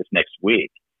me this next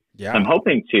week. Yeah. I'm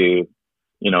hoping to,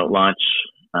 launch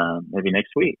maybe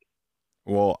next week.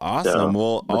 Well, awesome.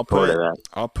 So, I'll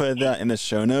put that in the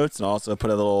show notes, and also put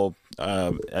a little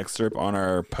excerpt on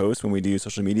our post when we do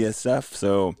social media stuff,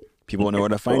 so people will know where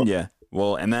to find you.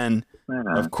 Well, and then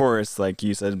of course, like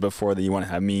you said before, that you want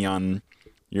to have me on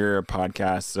your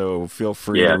podcast, so feel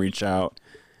free to reach out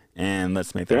and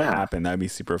let's make that happen. That'd be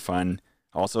super fun.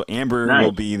 Also, Amber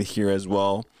will be here as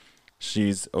well.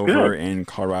 She's over in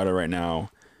Colorado right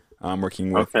now,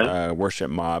 working with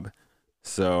Worship Mob.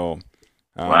 So,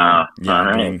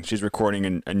 she's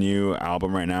recording a new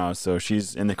album right now. So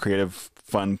she's in the creative,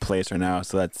 fun place right now.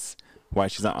 So that's why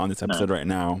she's not on this episode right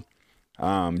now,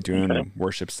 doing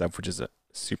worship stuff, which is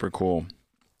super cool.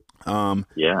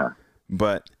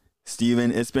 But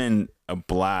Stephen, it's been a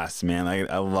blast, man.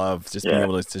 I love just being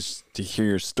able to hear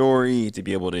your story, to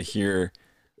be able to hear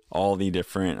all the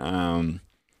different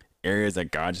areas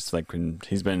that God just when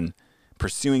he's been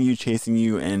pursuing you, chasing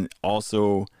you, and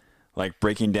also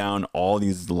breaking down all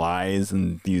these lies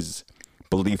and these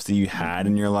beliefs that you had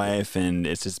in your life. And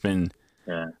it's just been,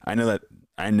 I know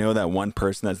that one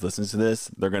person that's listening to this,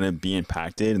 they're going to be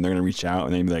impacted and they're going to reach out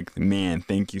and they'll be like, man,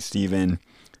 thank you, Stephen,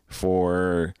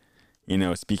 for,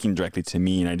 speaking directly to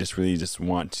me. And I just really just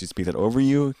want to speak that over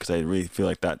you, because I really feel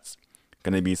like that's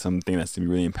going to be something that's going to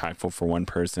be really impactful for one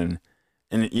person.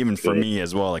 And even for me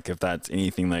as well, if that's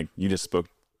anything, you just spoke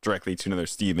directly to another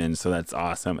Stephen, so that's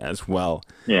awesome as well.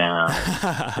 Yeah.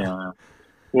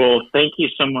 Well, thank you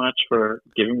so much for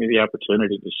giving me the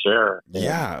opportunity to share.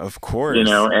 Yeah, of course.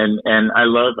 And I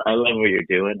love what you're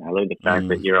doing. I love the fact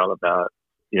that you're all about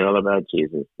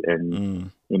Jesus,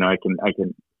 and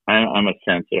I'm a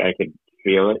sensor. I can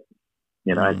feel it.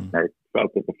 I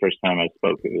felt it the first time I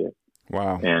spoke with you.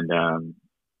 Wow. And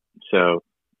so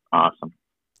awesome.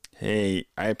 Hey,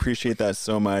 I appreciate that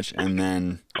so much. And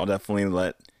then I'll definitely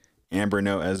let Amber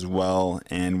know as well.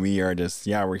 And we are just,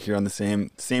 we're here on the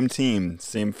same team,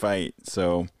 same fight.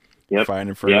 So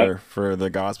fighting for the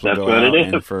gospel to go out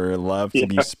and for love to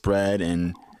be spread,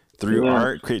 and through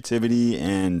art, creativity.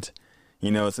 And,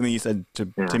 something you said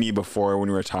to me before when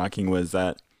we were talking was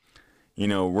that,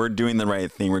 we're doing the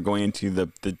right thing. We're going into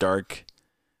the dark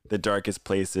the darkest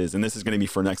places. And this is going to be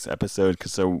for next episode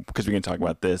because we can talk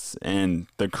about this. And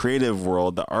the creative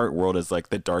world, the art world is like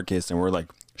the darkest, and we're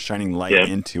like shining light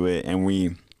into it. And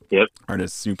we are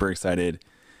just super excited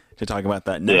to talk about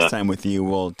that next time with you.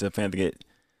 We'll definitely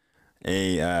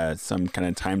get some kind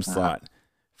of time slot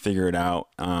figured out.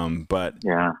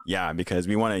 Because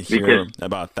we want to hear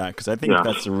about that, because I think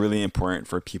that's really important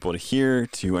for people to hear,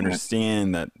 to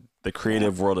understand that the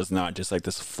creative world is not just like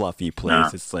this fluffy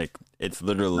place. It's like, it's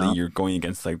literally you're going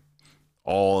against like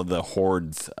all the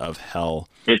hordes of hell.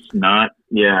 It's not.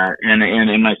 And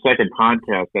in my second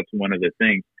podcast, that's one of the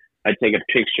things. I take a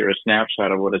picture, a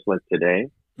snapshot of what it's like today.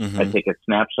 I take a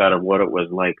snapshot of what it was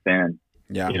like then,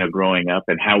 growing up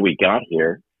and how we got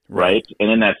here. Right. And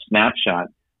in that snapshot,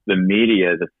 the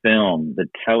media, the film, the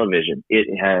television, it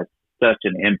has such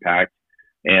an impact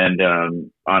and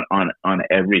on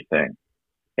everything,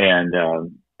 and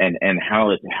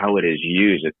how it is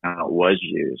used and how it was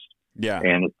used.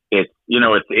 And it's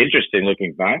interesting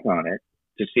looking back on it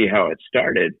to see how it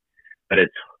started, but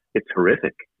it's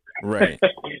horrific. Right.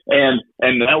 and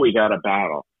now we got a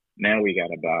battle.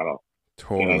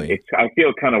 Totally. I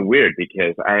feel kind of weird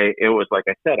because it was like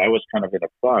I said, I was kind of in a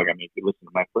fog. I mean, if you listen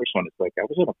to my first one, it's like I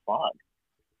was in a fog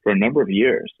for a number of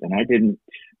years, and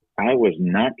I was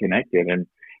not connected, and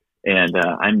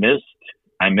I missed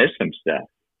some stuff,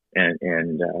 and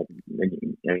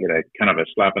I get a kind of a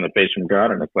slap in the face from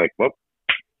God, and it's like, well,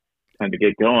 time to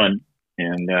get going,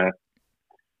 and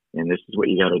this is what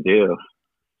you got to do.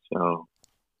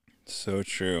 So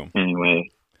true. Anyway.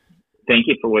 Thank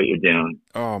you for what you're doing.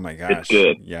 Oh my gosh. It's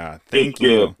good. Yeah. Thank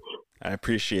you. I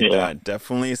appreciate that.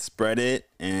 Definitely spread it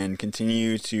and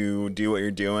continue to do what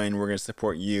you're doing. We're going to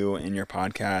support you in your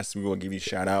podcast. We will give you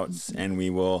shout outs, and I'm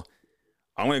going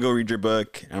to go read your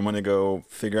book. I'm going to go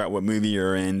figure out what movie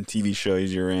you're in, TV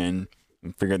shows you're in,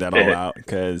 and figure that all out,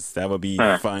 because that will be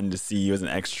fun to see you as an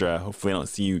extra. Hopefully I don't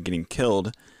see you getting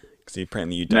killed, because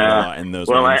apparently you died a lot in those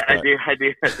ones. I do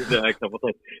that a couple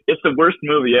times. It's the worst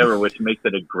movie ever, which makes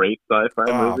it a great sci-fi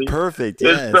movie. Perfect.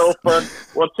 It's so fun.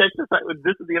 Well, check this out.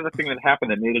 This is the other thing that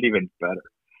happened that made it even better,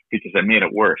 because it made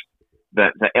it worse.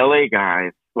 The LA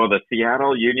guys, the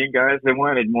Seattle Union guys, they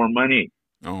wanted more money.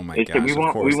 Oh my gosh. They said, we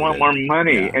want more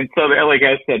money. Yeah. And so the LA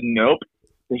guys said, nope.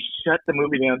 They shut the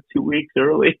movie down 2 weeks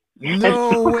early.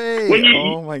 No way.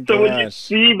 Oh my gosh. So when you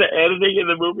see the editing in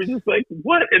the movie, it's like,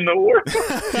 what in the world?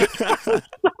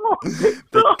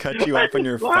 They cut you off on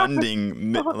your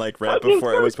funding like right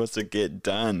before it was supposed to get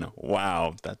done.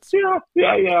 Wow. That's yeah.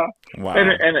 Wow.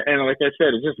 And like I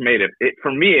said, it just made it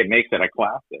for me, it makes it a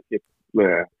classic. It's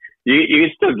you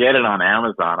can still get it on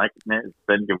Amazon. I can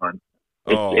send you one.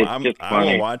 I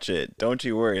will watch it. Don't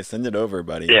you worry. Send it over,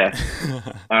 buddy. Yeah.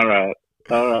 All right.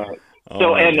 So,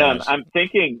 I'm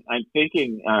thinking,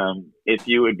 if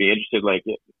you would be interested, like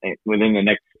within the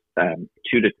next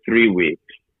 2 to 3 weeks,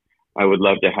 I would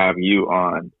love to have you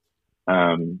on.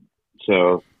 I'll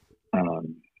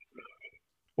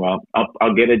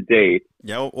get a date.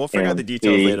 Yeah, we'll figure out the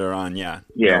details later on. Yeah.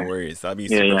 No worries. That'll be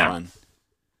super fun.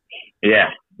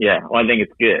 Yeah. Well, I think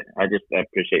it's good. I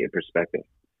appreciate your perspective.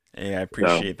 Hey, I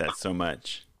appreciate that so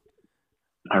much.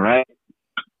 All right.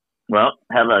 Well,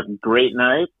 have a great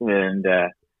night, and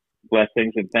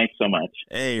blessings, and thanks so much.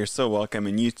 Hey, you're so welcome,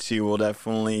 and you too. We'll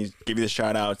definitely give you the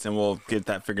shout outs, and we'll get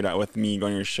that figured out with me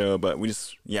going on your show. But we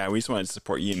just wanted to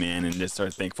support you, man, and just are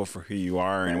thankful for who you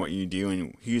are and what you do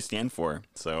and who you stand for.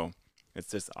 So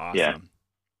it's just awesome.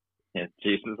 Yeah,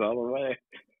 Jesus all the way.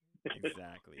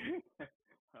 Exactly.